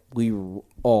habit, we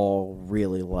all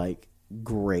really like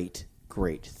great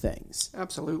things.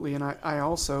 Absolutely. And I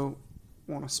also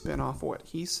want to spin off what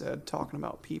he said, talking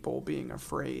about people being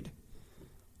afraid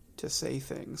to say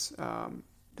things.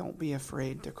 Don't be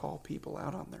afraid to call people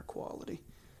out on their quality.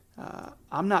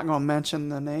 I'm not going to mention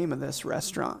the name of this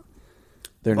restaurant.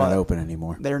 They're not open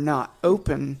anymore. They're not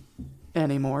open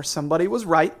anymore. Somebody was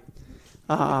right.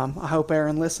 I hope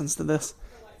Aaron listens to this.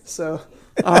 So,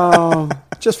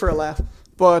 just for a laugh.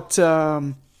 But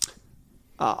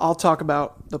I'll talk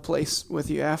about the place with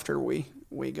you after we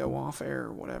go off air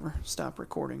or whatever, stop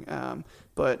recording.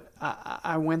 But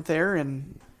I went there,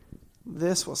 and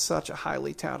this was such a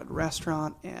highly touted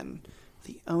restaurant, and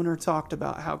the owner talked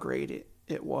about how great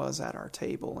it was at our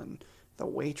table, and the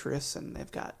waitress, and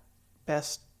they've got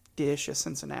best dish of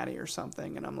Cincinnati or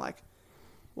something. And I'm like,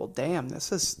 well, damn,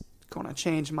 this is going to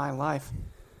change my life.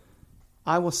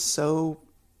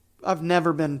 I've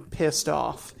never been pissed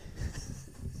off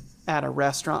at a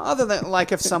restaurant, other than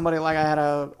like if somebody, like I had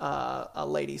a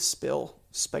lady spill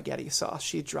spaghetti sauce.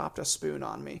 She dropped a spoon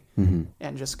on me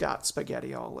and just got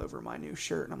spaghetti all over my new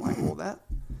shirt, and I'm like, well, that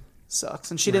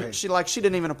sucks. And she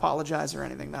didn't even apologize or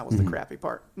anything. That was the crappy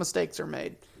part. Mistakes are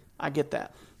made. I get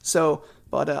that. So,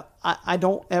 but I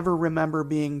don't ever remember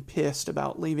being pissed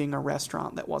about leaving a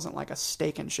restaurant that wasn't like a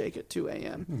Steak and Shake at 2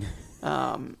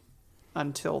 a.m.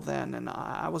 Until then, and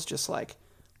I was just like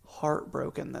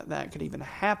heartbroken that could even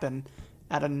happen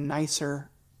at a nicer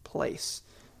place.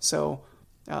 So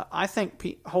I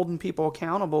think holding people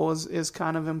accountable is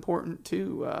kind of important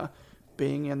too,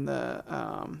 being in the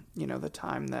the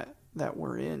time that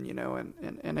we're in,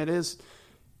 and it is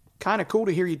kind of cool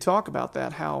to hear you talk about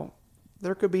that, how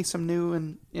there could be some new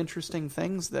and interesting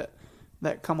things that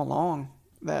come along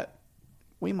that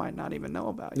we might not even know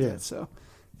about yet. So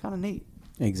kind of neat.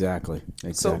 Exactly.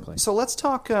 So let's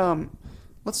talk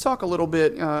a little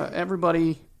bit.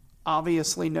 Everybody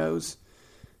obviously knows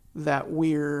that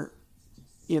we're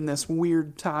in this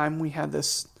weird time. We had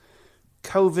this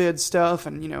COVID stuff,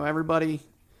 and everybody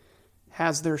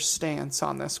has their stance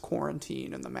on this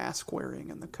quarantine and the mask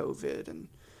wearing and the COVID and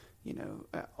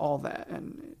all that.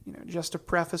 And just to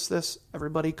preface this,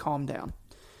 everybody calm down.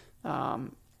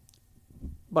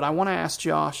 But I want to ask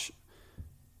Josh,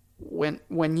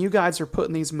 when you guys are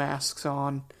putting these masks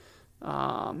on,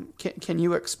 can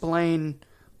you explain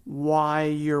why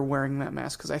you're wearing that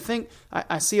mask? Because I think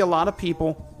I see a lot of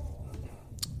people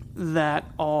that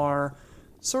are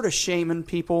sort of shaming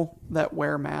people that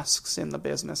wear masks in the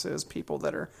businesses, people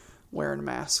that are wearing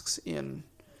masks in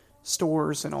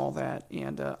stores and all that.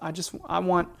 And I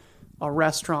want a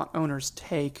restaurant owner's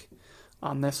take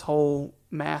on this whole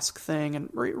mask thing and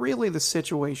really the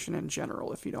situation in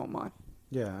general, if you don't mind.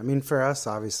 Yeah, I mean, for us,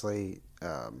 obviously,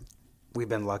 we've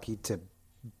been lucky to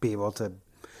be able to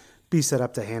be set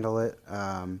up to handle it.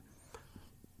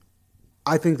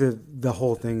 I think the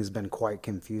whole thing has been quite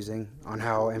confusing on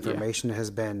how information has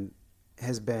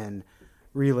been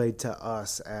relayed to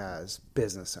us as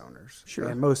business owners. Sure.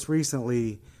 And most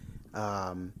recently,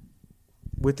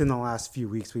 within the last few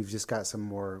weeks, we've just got some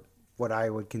more, what I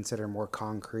would consider more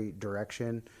concrete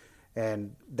direction.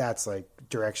 And that's like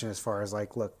direction as far as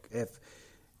like, look, if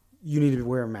you need to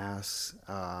wear masks,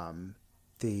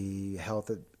 the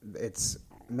health, it's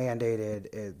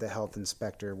mandated, the health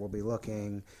inspector will be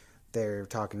looking. They're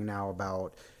talking now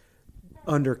about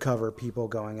undercover people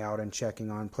going out and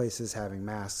checking on places having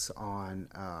masks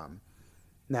on.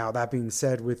 Now, that being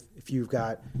said, if you've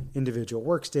got individual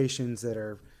workstations that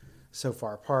are so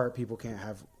far apart, people can't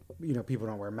have, people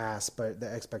don't wear masks, but the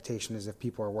expectation is if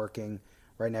people are working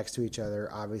right next to each other,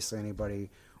 obviously anybody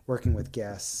working with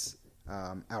guests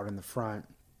out in the front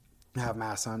have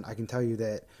masks on. I can tell you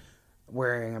that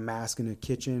wearing a mask in a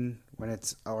kitchen when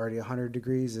it's already 100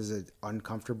 degrees is an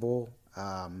uncomfortable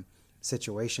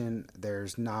situation.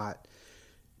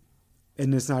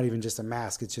 And it's not even just a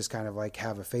mask. It's just kind of like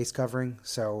have a face covering.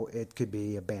 So it could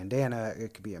be a bandana.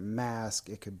 It could be a mask.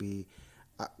 It could be...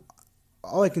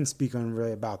 all I can speak on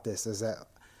really about this is that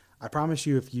I promise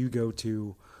you, if you go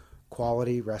to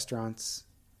quality restaurants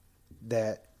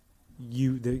that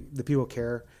the people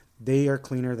care, they are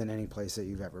cleaner than any place that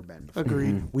you've ever been before.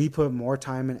 Agreed. We put more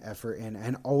time and effort in,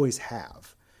 and always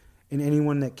have. And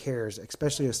anyone that cares,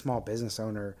 especially a small business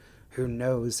owner who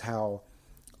knows how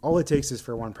all it takes is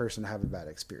for one person to have a bad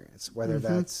experience, whether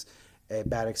that's a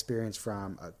bad experience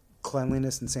from a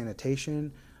cleanliness and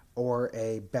sanitation or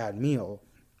a bad meal.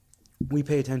 We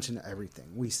pay attention to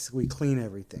everything. We clean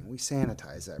everything. We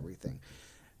sanitize everything.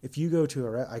 If you go to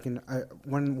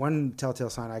one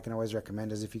telltale sign I can always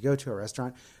recommend is if you go to a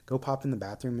restaurant, go pop in the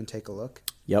bathroom and take a look.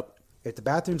 Yep. If the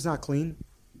bathroom's not clean,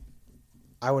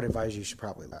 I would advise you should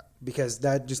probably leave, because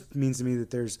that just means to me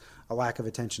that there's a lack of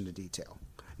attention to detail.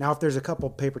 Now, if there's a couple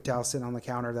paper towels sitting on the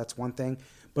counter, that's one thing.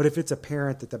 But if it's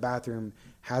apparent that the bathroom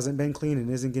hasn't been cleaned and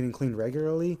isn't getting cleaned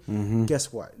regularly,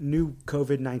 guess what? New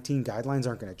COVID-19 guidelines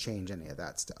aren't going to change any of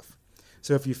that stuff.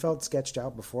 So if you felt sketched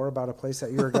out before about a place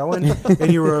that you were going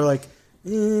and you were like,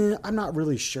 I'm not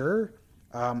really sure,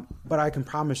 but I can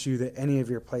promise you that any of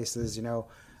your places,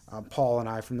 Paul and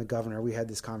I from the Governor, we had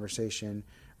this conversation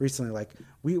recently. Like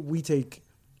we take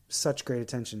such great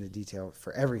attention to detail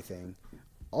for everything.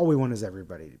 All we want is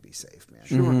everybody to be safe, man.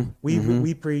 Sure.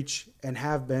 We preach and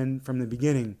have been from the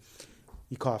beginning.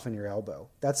 You cough in your elbow.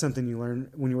 That's something you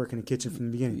learn when you work in a kitchen from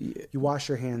the beginning. You wash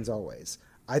your hands always.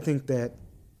 I think that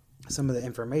some of the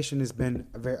information has been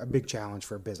a big challenge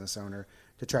for a business owner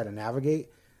to try to navigate.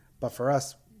 But for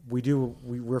us,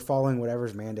 we're following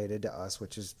whatever's mandated to us,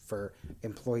 which is for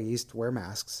employees to wear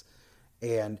masks.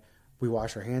 And we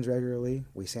wash our hands regularly.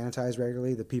 We sanitize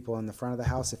regularly. The people in the front of the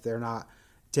house, if they're not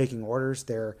taking orders,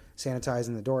 they're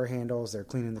sanitizing the door handles, they're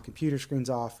cleaning the computer screens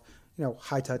off,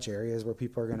 high touch areas where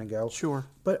people are going to go. Sure.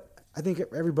 But I think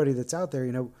everybody that's out there,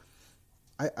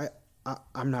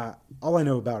 I'm not, all I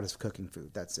know about is cooking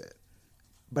food. That's it.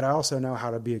 But I also know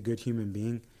how to be a good human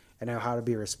being. I know how to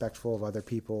be respectful of other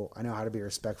people. I know how to be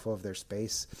respectful of their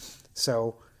space.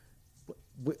 So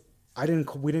we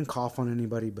didn't cough on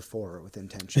anybody before with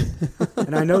intention.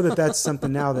 And I know that that's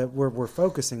something now that we're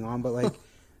focusing on, but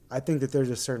I think that there's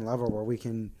a certain level where we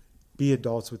can be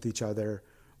adults with each other.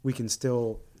 We can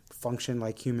still function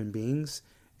like human beings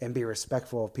and be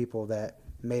respectful of people that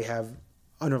may have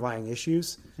underlying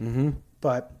issues.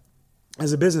 But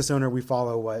as a business owner, we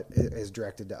follow what is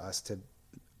directed to us to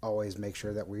always make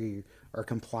sure that we are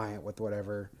compliant with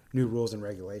whatever new rules and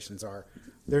regulations are.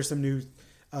 There's some new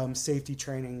safety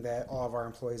training that all of our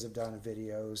employees have done,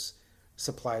 videos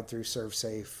supplied through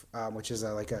ServSafe, which is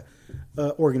a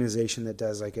organization that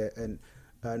does an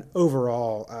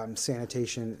overall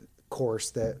sanitation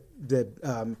course that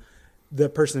the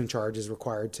person in charge is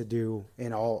required to do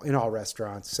in all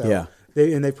restaurants. So yeah.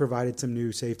 They provided some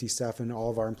new safety stuff, and all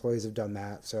of our employees have done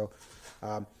that. So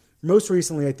most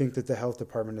recently, I think that the health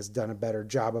department has done a better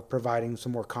job of providing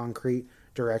some more concrete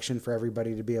direction for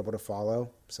everybody to be able to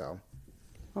follow. So,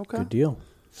 okay, good deal.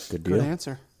 Good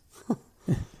answer.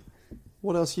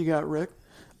 What else you got, Rick?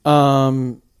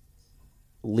 Lean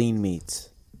meats.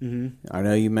 I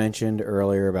know you mentioned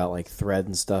earlier about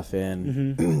threading stuff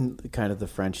in, kind of the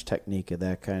French technique of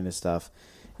that kind of stuff.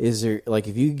 Is there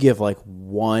if you give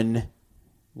one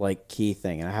key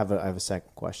thing, and I have a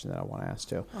second question that I want to ask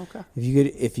too. Okay.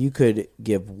 If you could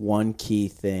give one key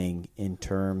thing in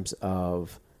terms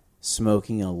of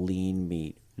smoking a lean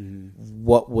meat,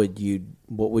 what would you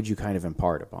kind of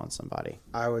impart upon somebody?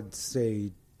 I would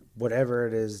say whatever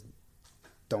it is,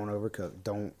 don't overcook.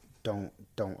 Don't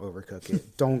overcook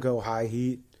it. Don't go high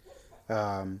heat.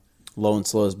 Low and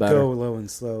slow is better. Go low and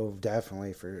slow,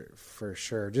 definitely for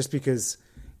sure. Just because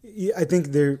I think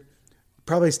they're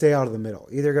probably stay out of the middle.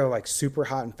 Either go super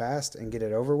hot and fast and get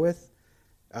it over with,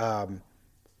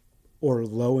 or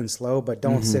low and slow, but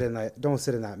don't sit in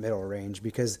that middle range,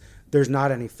 because there's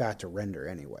not any fat to render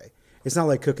anyway. It's not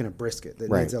like cooking a brisket that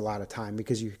needs a lot of time,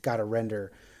 because you got to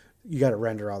render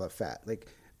all the fat.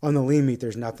 On the lean meat,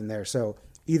 there's nothing there. So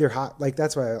either hot,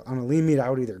 that's why on a lean meat, I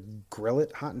would either grill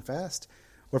it hot and fast,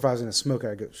 or if I was going to smoke it,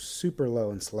 I'd go super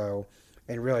low and slow,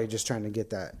 and really just trying to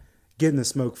get in the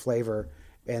smoke flavor,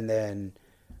 and then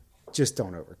just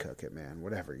don't overcook it, man.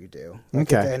 Whatever you do.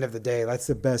 Like at the end of the day, that's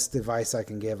the best advice I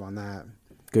can give on that.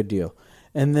 Good deal.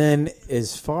 And then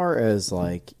as far as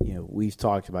like, we've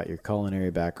talked about your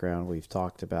culinary background. We've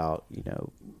talked about,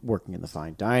 working in the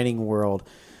fine dining world.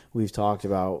 We've talked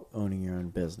about owning your own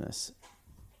business.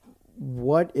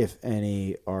 What, if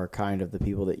any, are kind of the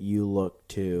people that you look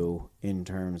to in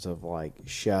terms of like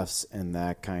chefs and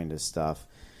that kind of stuff?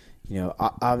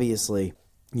 Obviously,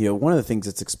 one of the things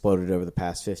that's exploded over the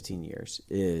past 15 years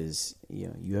is,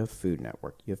 you have Food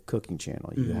Network, you have Cooking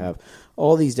Channel, you have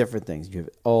all these different things. You have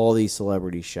all these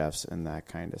celebrity chefs and that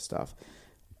kind of stuff.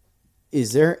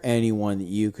 Is there anyone that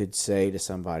you could say to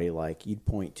somebody, like you'd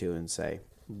point to and say,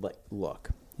 look,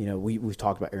 we've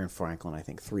talked about Aaron Franklin, I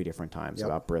think 3 different times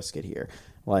about brisket here.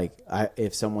 Like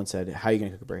if someone said, how are you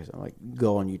going to cook a brisket? I'm like,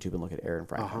 go on YouTube and look at Aaron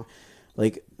Franklin.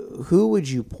 Like, who would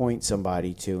you point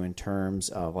somebody to in terms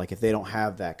of, like, if they don't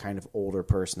have that kind of older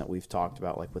person that we've talked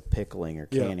about, like with pickling or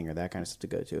canning or that kind of stuff to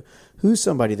go to? Who's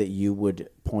somebody that you would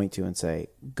point to and say,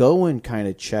 go and kind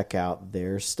of check out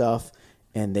their stuff,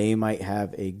 and they might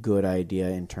have a good idea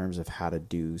in terms of how to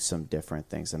do some different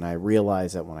things? And I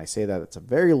realize that when I say that, it's a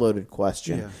very loaded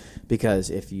question because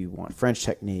if you want French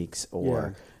techniques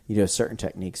or, certain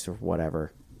techniques or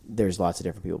whatever, there's lots of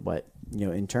different people. But,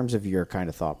 in terms of your kind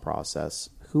of thought process,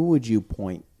 who would you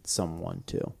point someone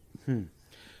to?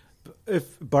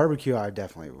 If barbecue, I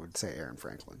definitely would say Aaron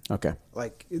Franklin. Okay.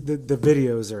 Like his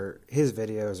videos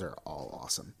are all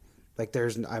awesome. Like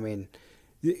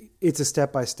it's a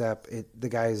step-by-step. The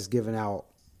guy's given out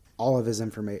all of his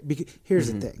information.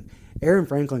 Here's the thing. Aaron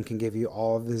Franklin can give you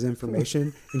all of his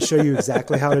information and show you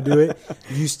exactly how to do it.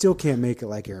 You still can't make it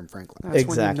like Aaron Franklin. That's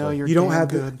exactly. When you don't have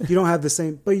the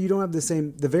same, but you don't have the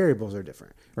same, the variables are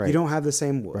different. Right. You don't have the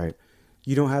same wood. Right.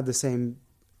 You don't have the same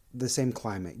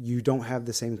climate. You don't have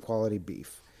the same quality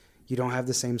beef. You don't have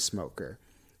the same smoker.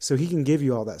 So he can give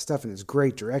you all that stuff and it's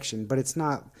great direction, but he's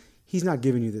not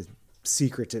giving you the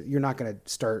secret you're not going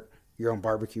to start your own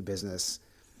barbecue business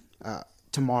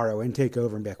tomorrow and take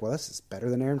over and be like, well, this is better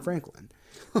than Aaron Franklin.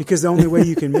 Because the only way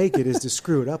you can make it is to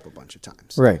screw it up a bunch of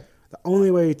times. Right. The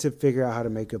only way to figure out how to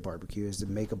make a barbecue is to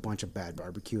make a bunch of bad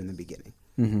barbecue in the beginning.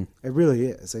 Mm-hmm. It really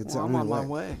is. I'm on my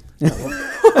way.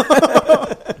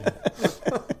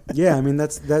 Yeah, I mean,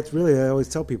 that's really, I always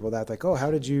tell people that, like, oh, how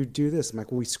did you do this? I'm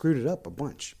like, well, we screwed it up a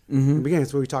bunch. Mm-hmm. In the beginning,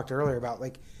 it's what we talked earlier about,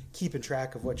 like, keeping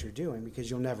track of what you're doing because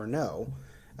you'll never know.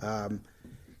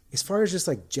 As far as just,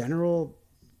 like, general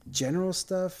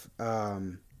stuff,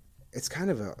 it's kind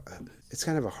of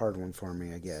a hard one for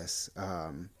me, I guess.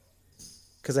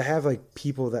 Because I have, like,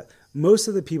 most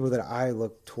of the people that I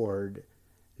look toward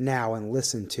now and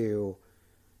listen to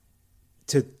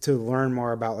learn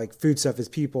more about like food stuff is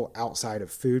people outside of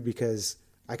food because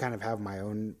I kind of have my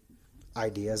own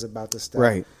ideas about this stuff.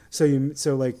 Right. So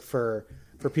like for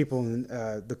people in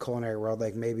the culinary world,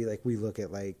 like maybe like we look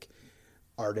at like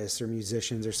artists or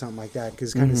musicians or something like that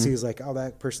because it kind of sees like, oh,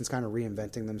 that person's kind of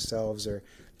reinventing themselves or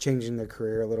changing their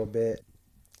career a little bit.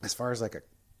 As far as like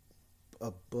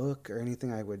a book or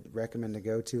anything I would recommend to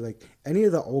go to, like any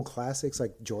of the old classics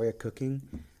like Joy of Cooking,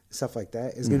 stuff like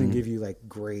that is going to give you like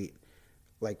great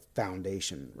like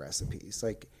foundation recipes,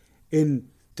 like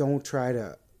don't try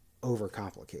to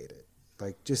overcomplicate it.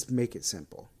 Like just make it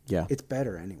simple. Yeah. It's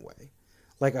better anyway.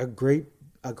 Like a great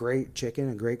chicken,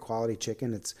 a great quality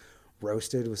chicken. It's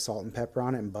roasted with salt and pepper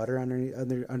on it and butter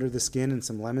under the skin and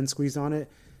some lemon squeeze on it.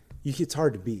 It's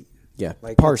hard to beat. Yeah.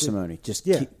 Like parsimony. Just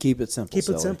keep it simple. Keep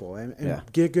it simple and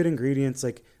get good ingredients.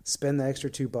 Like spend the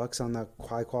extra $2 on the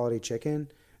high quality chicken.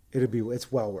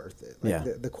 It's well worth it.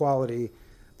 Like the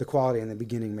quality in the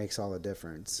beginning makes all the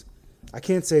difference. I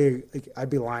can't say, like, I'd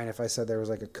be lying if I said there was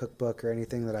like a cookbook or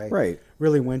anything that I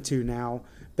really went to now.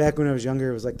 Back when I was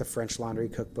younger, it was like the French Laundry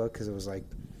cookbook because it was like,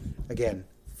 again,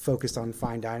 focused on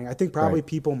fine dining. I think probably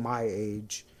people my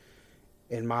age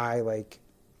and my like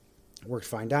worked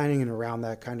fine dining and around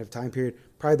that kind of time period,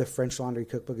 probably the French Laundry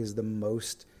cookbook is the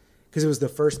most, because it was the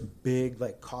first big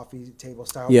like coffee table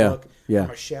style book from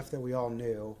a chef that we all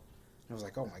knew. I was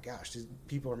like, oh my gosh,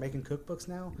 people are making cookbooks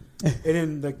now? And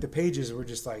then like the pages were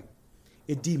just like,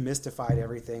 it demystified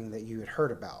everything that you had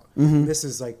heard about. Mm-hmm. This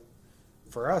is like,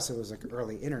 for us, it was like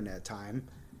early internet time.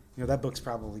 You know, that book's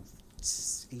probably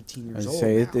 18 years old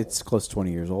now. It's close to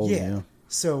 20 years old. Yeah.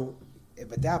 So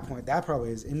at that point, that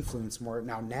probably has influenced more.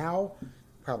 Now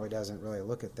probably doesn't really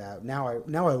look at that. Now I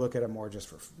look at it more just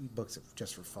for books,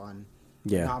 just for fun.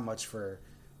 Yeah. Not much for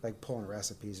like pulling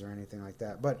recipes or anything like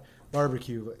that. But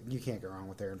barbecue, you can't go wrong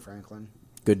with Aaron Franklin.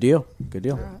 Good deal. Good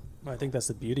deal. I think that's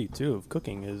the beauty too of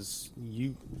cooking is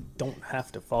you don't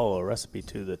have to follow a recipe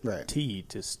to the T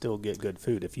to still get good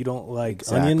food. If you don't like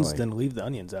onions, then leave the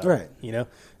onions out. Right.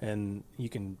 And you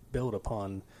can build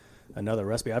upon another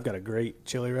recipe. I've got a great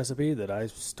chili recipe that I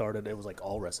started. It was like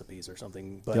all recipes or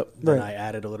something, but then I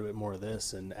added a little bit more of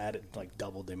this and added like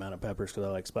doubled the amount of peppers because I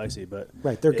like spicy. But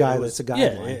it's a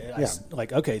guideline.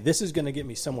 Like, okay, this is going to get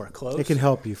me somewhere close. It can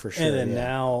help you for sure. And then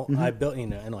now I built,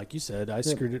 and like you said, I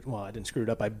screwed it. Well, I didn't screw it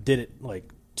up. I did it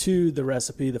like to the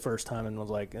recipe the first time and was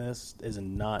like, this is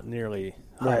not nearly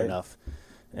high enough.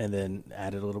 And then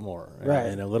added a little more,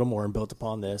 and a little more, and built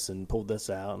upon this, and pulled this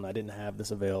out. And I didn't have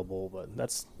this available, but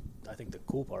that's, I think, the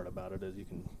cool part about it is you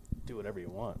can do whatever you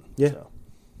want. Yeah,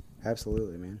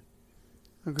 absolutely, man.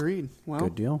 Agreed. Well,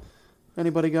 good deal.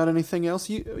 Anybody got anything else?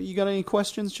 You got any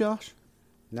questions, Josh?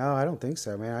 No, I don't think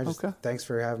so, man. Thanks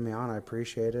for having me on. I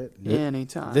appreciate it.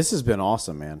 Anytime. This has been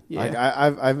awesome, man.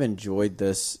 Yeah. I've enjoyed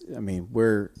this. I mean,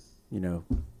 we're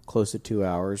close to 2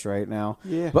 hours right now.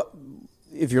 Yeah, but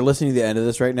if you're listening to the end of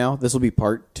this right now, this will be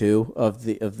part 2 of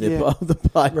the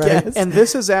podcast. Right. And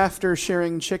this is after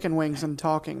sharing chicken wings and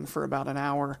talking for about an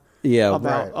hour. Yeah,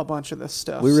 about a bunch of this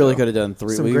stuff. We really could have done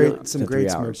 3. Some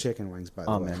great smoked chicken wings, by the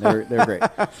way. Oh man, they're great.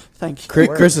 Thank you.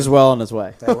 Chris is well on his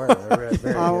way. They were. They're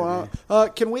very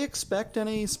good. Can we expect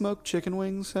any smoked chicken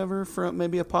wings ever from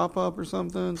maybe a pop up or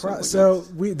something?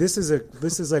 This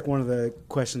is like one of the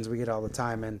questions we get all the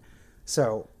time, and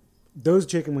so those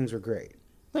chicken wings were great.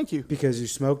 Thank you. Because you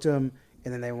smoked them,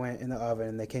 and then they went in the oven,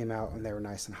 and they came out, and they were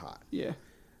nice and hot. Yeah.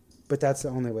 But that's the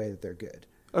only way that they're good.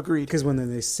 Agreed. Because when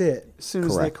they sit... As soon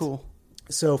as they cool.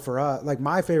 So for us, like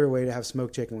my favorite way to have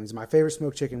smoked chicken wings, my favorite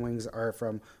smoked chicken wings are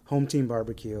from Home Team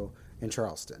Barbecue in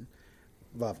Charleston.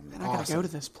 Love them. And I got to go to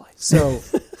this place. So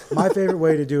my favorite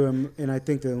way to do them, and I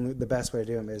think the best way to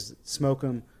do them is smoke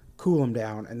them, cool them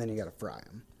down, and then you got to fry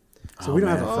them. So we don't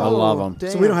have a fryer. I love them.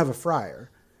 So we don't have a fryer.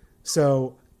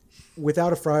 So...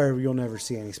 without a fryer, you'll never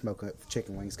see any smoked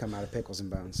chicken wings come out of pickles and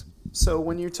bones. So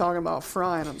when you're talking about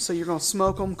frying them, so you're going to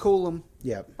smoke them, cool them.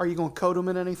 Yep. Are you going to coat them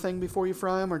in anything before you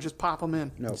fry them, or just pop them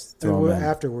in? No.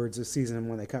 Afterwards, season them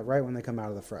when they come out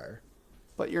of the fryer.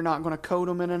 But you're not going to coat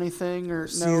them in anything, or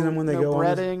season them when they go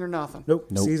breading or nothing. Nope.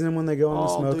 Season them when they go on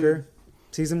the smoker. Dude.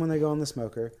 Season them when they go on the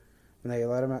smoker.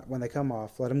 When they come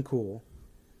off, let them cool,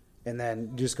 and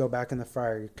then just go back in the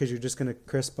fryer because you're just going to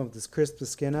crisp the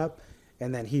skin up.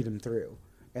 And then heat them through,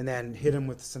 and then hit them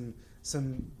with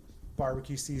some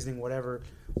barbecue seasoning, whatever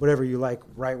you like,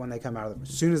 right when they come out as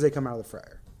soon as they come out of the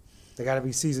fryer. They got to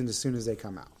be seasoned as soon as they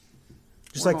come out,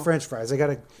 just like French fries. You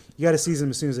got to season them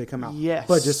as soon as they come out. Yes,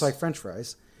 but just like French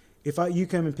fries, if you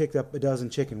come and picked up a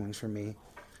dozen chicken wings from me,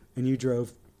 and you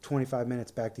drove 25 minutes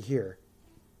back to here,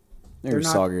 they're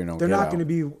not going to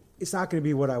be. It's not going to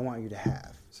be what I want you to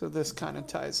have. So this kind of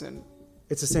ties in.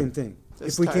 It's the same thing.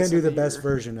 If we can't do the best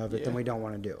version of it, then we don't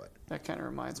want to do it. That kind of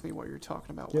reminds me what you're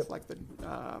talking about Yep. with like the.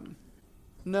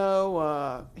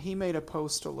 He made a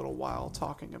post a little while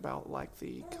talking about like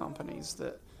the companies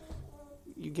that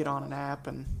you get on an app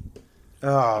and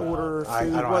order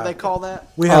food. What they call that?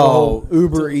 We have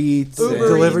Uber Eats,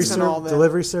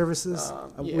 delivery services.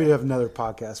 We have another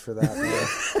podcast for that.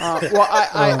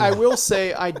 I will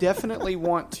say I definitely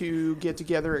want to get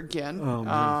together again.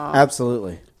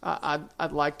 Absolutely.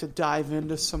 I'd like to dive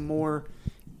into some more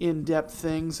in-depth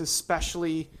things,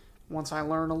 especially once I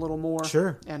learn a little more.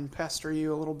 Sure. And pester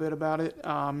you a little bit about it.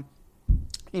 I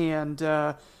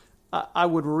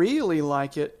would really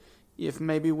like it if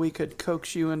maybe we could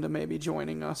coax you into maybe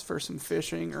joining us for some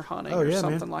fishing or hunting or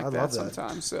something like that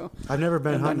sometime. So I've never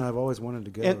been hunting. I've always wanted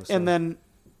to go. And then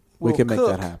we can make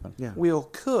that happen. Yeah. We'll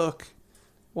cook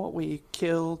what we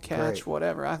kill, catch,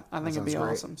 whatever. I think it'd be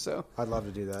awesome. So I'd love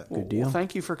to do that. Good deal. Well,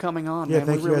 thank you for coming on. Yeah, man.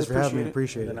 thank we you really guys for having me.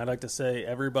 Appreciate it. And I'd like to say,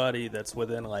 everybody that's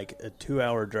within like a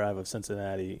 2-hour drive of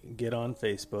Cincinnati, get on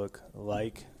Facebook,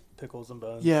 like Pickles and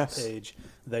Bones page.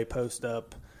 They post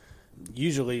up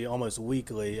usually almost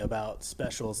weekly about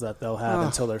specials that they'll have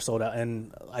until they're sold out.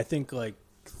 And I think like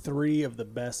 3 of the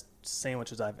best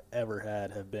sandwiches I've ever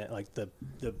had have been like the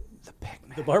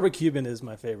Barbecue Cuban is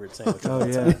my favorite sandwich.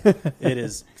 It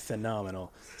is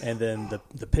phenomenal. And then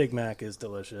the Pig Mac is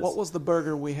delicious. What was the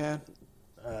burger we had?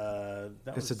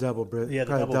 It's a double brisket. Yeah,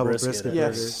 the double brisket burger.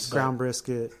 Yes. Ground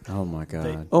brisket. Oh my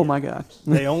god. My god.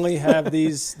 They only have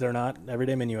these. They're not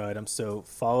everyday menu items. So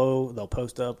they'll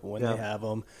post up when they have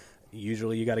them.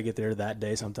 Usually you got to get there that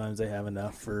day. Sometimes they have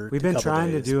enough for. We've been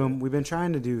trying to do them. We've been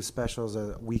trying to do specials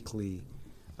weekly,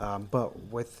 but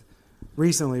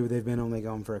recently they've been only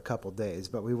going for a couple days.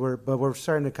 But we're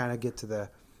starting to kind of get to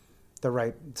the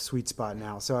right sweet spot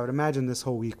now. So I would imagine this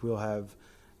whole week we'll have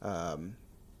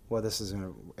Well, this is going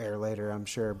to air later, I'm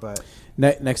sure, but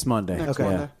Next Monday. Next Okay.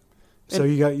 Monday. so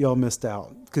y'all missed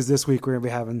out because this week we're going to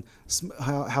be having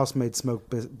house-made smoked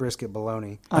brisket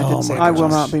bologna. I will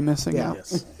not be missing Yeah. out.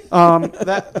 Yes.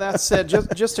 That said,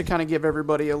 just to kind of give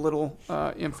everybody a little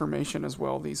information as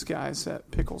well, these guys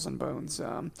at Pickles and Bones,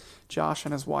 Josh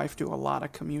and his wife do a lot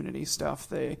of community stuff.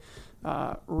 They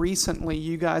recently,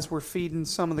 you guys were feeding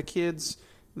some of the kids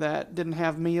that didn't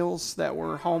have meals that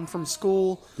were home from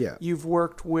school. Yeah. You've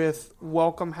worked with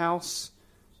Welcome House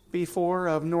before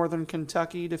of Northern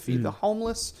Kentucky to feed the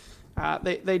homeless.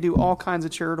 They do all kinds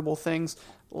of charitable things.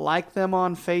 Like them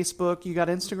on Facebook. You got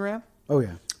Instagram? Oh,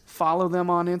 yeah. Follow them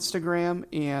on Instagram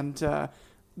and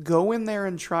go in there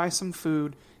and try some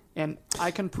food. And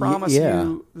I can promise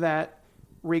you that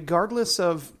regardless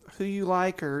of who you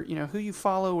like or who you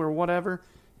follow or whatever,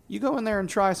 you go in there and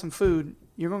try some food,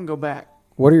 you're going to go back.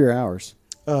 What are your hours?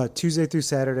 Tuesday through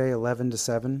Saturday, 11 to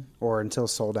 7, or until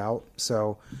sold out.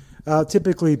 So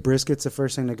typically brisket's the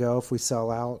first thing to go if we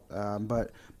sell out. But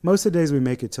most of the days we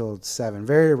make it till 7.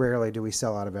 Very rarely do we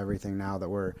sell out of everything now that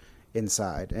we're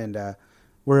inside. And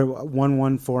we're at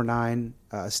 1149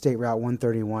 State Route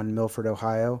 131, Milford,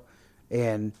 Ohio.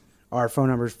 And our phone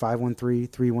number is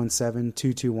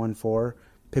 513-317-2214,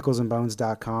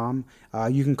 picklesandbones.com.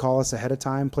 You can call us ahead of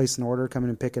time, place an order, come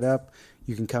in and pick it up.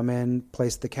 You can come in,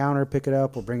 place the counter, pick it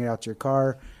up, we'll bring it out to your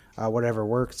car, whatever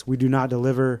works. We do not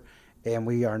deliver, and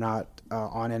we are not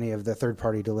on any of the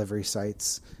third-party delivery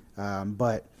sites.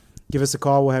 But give us a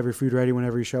call. We'll have your food ready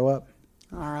whenever you show up.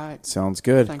 All right. Sounds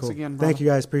good. Thanks again, brother. Thank you,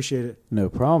 guys. Appreciate it. No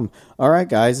problem. All right,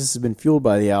 guys, this has been Fueled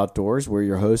by the Outdoors. We're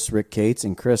your hosts, Rick Cates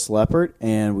and Chris Leppert,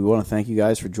 and we want to thank you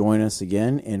guys for joining us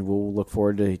again, and we'll look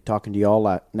forward to talking to you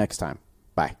all next time.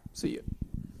 Bye. See you.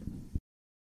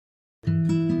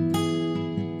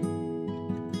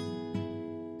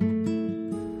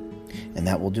 And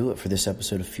that will do it for this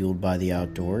episode of Fueled by the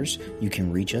Outdoors. You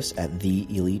can reach us at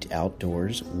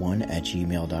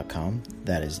theeliteoutdoors1@gmail.com.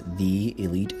 That is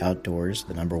theeliteoutdoors,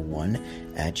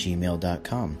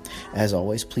 1@gmail.com. As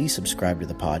always, please subscribe to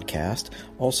the podcast.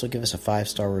 Also give us a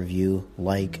 5-star review,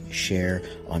 like, share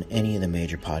on any of the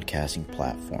major podcasting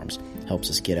platforms. Helps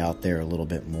us get out there a little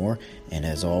bit more. And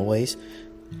as always,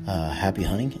 happy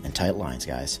hunting and tight lines,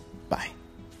 guys. Bye.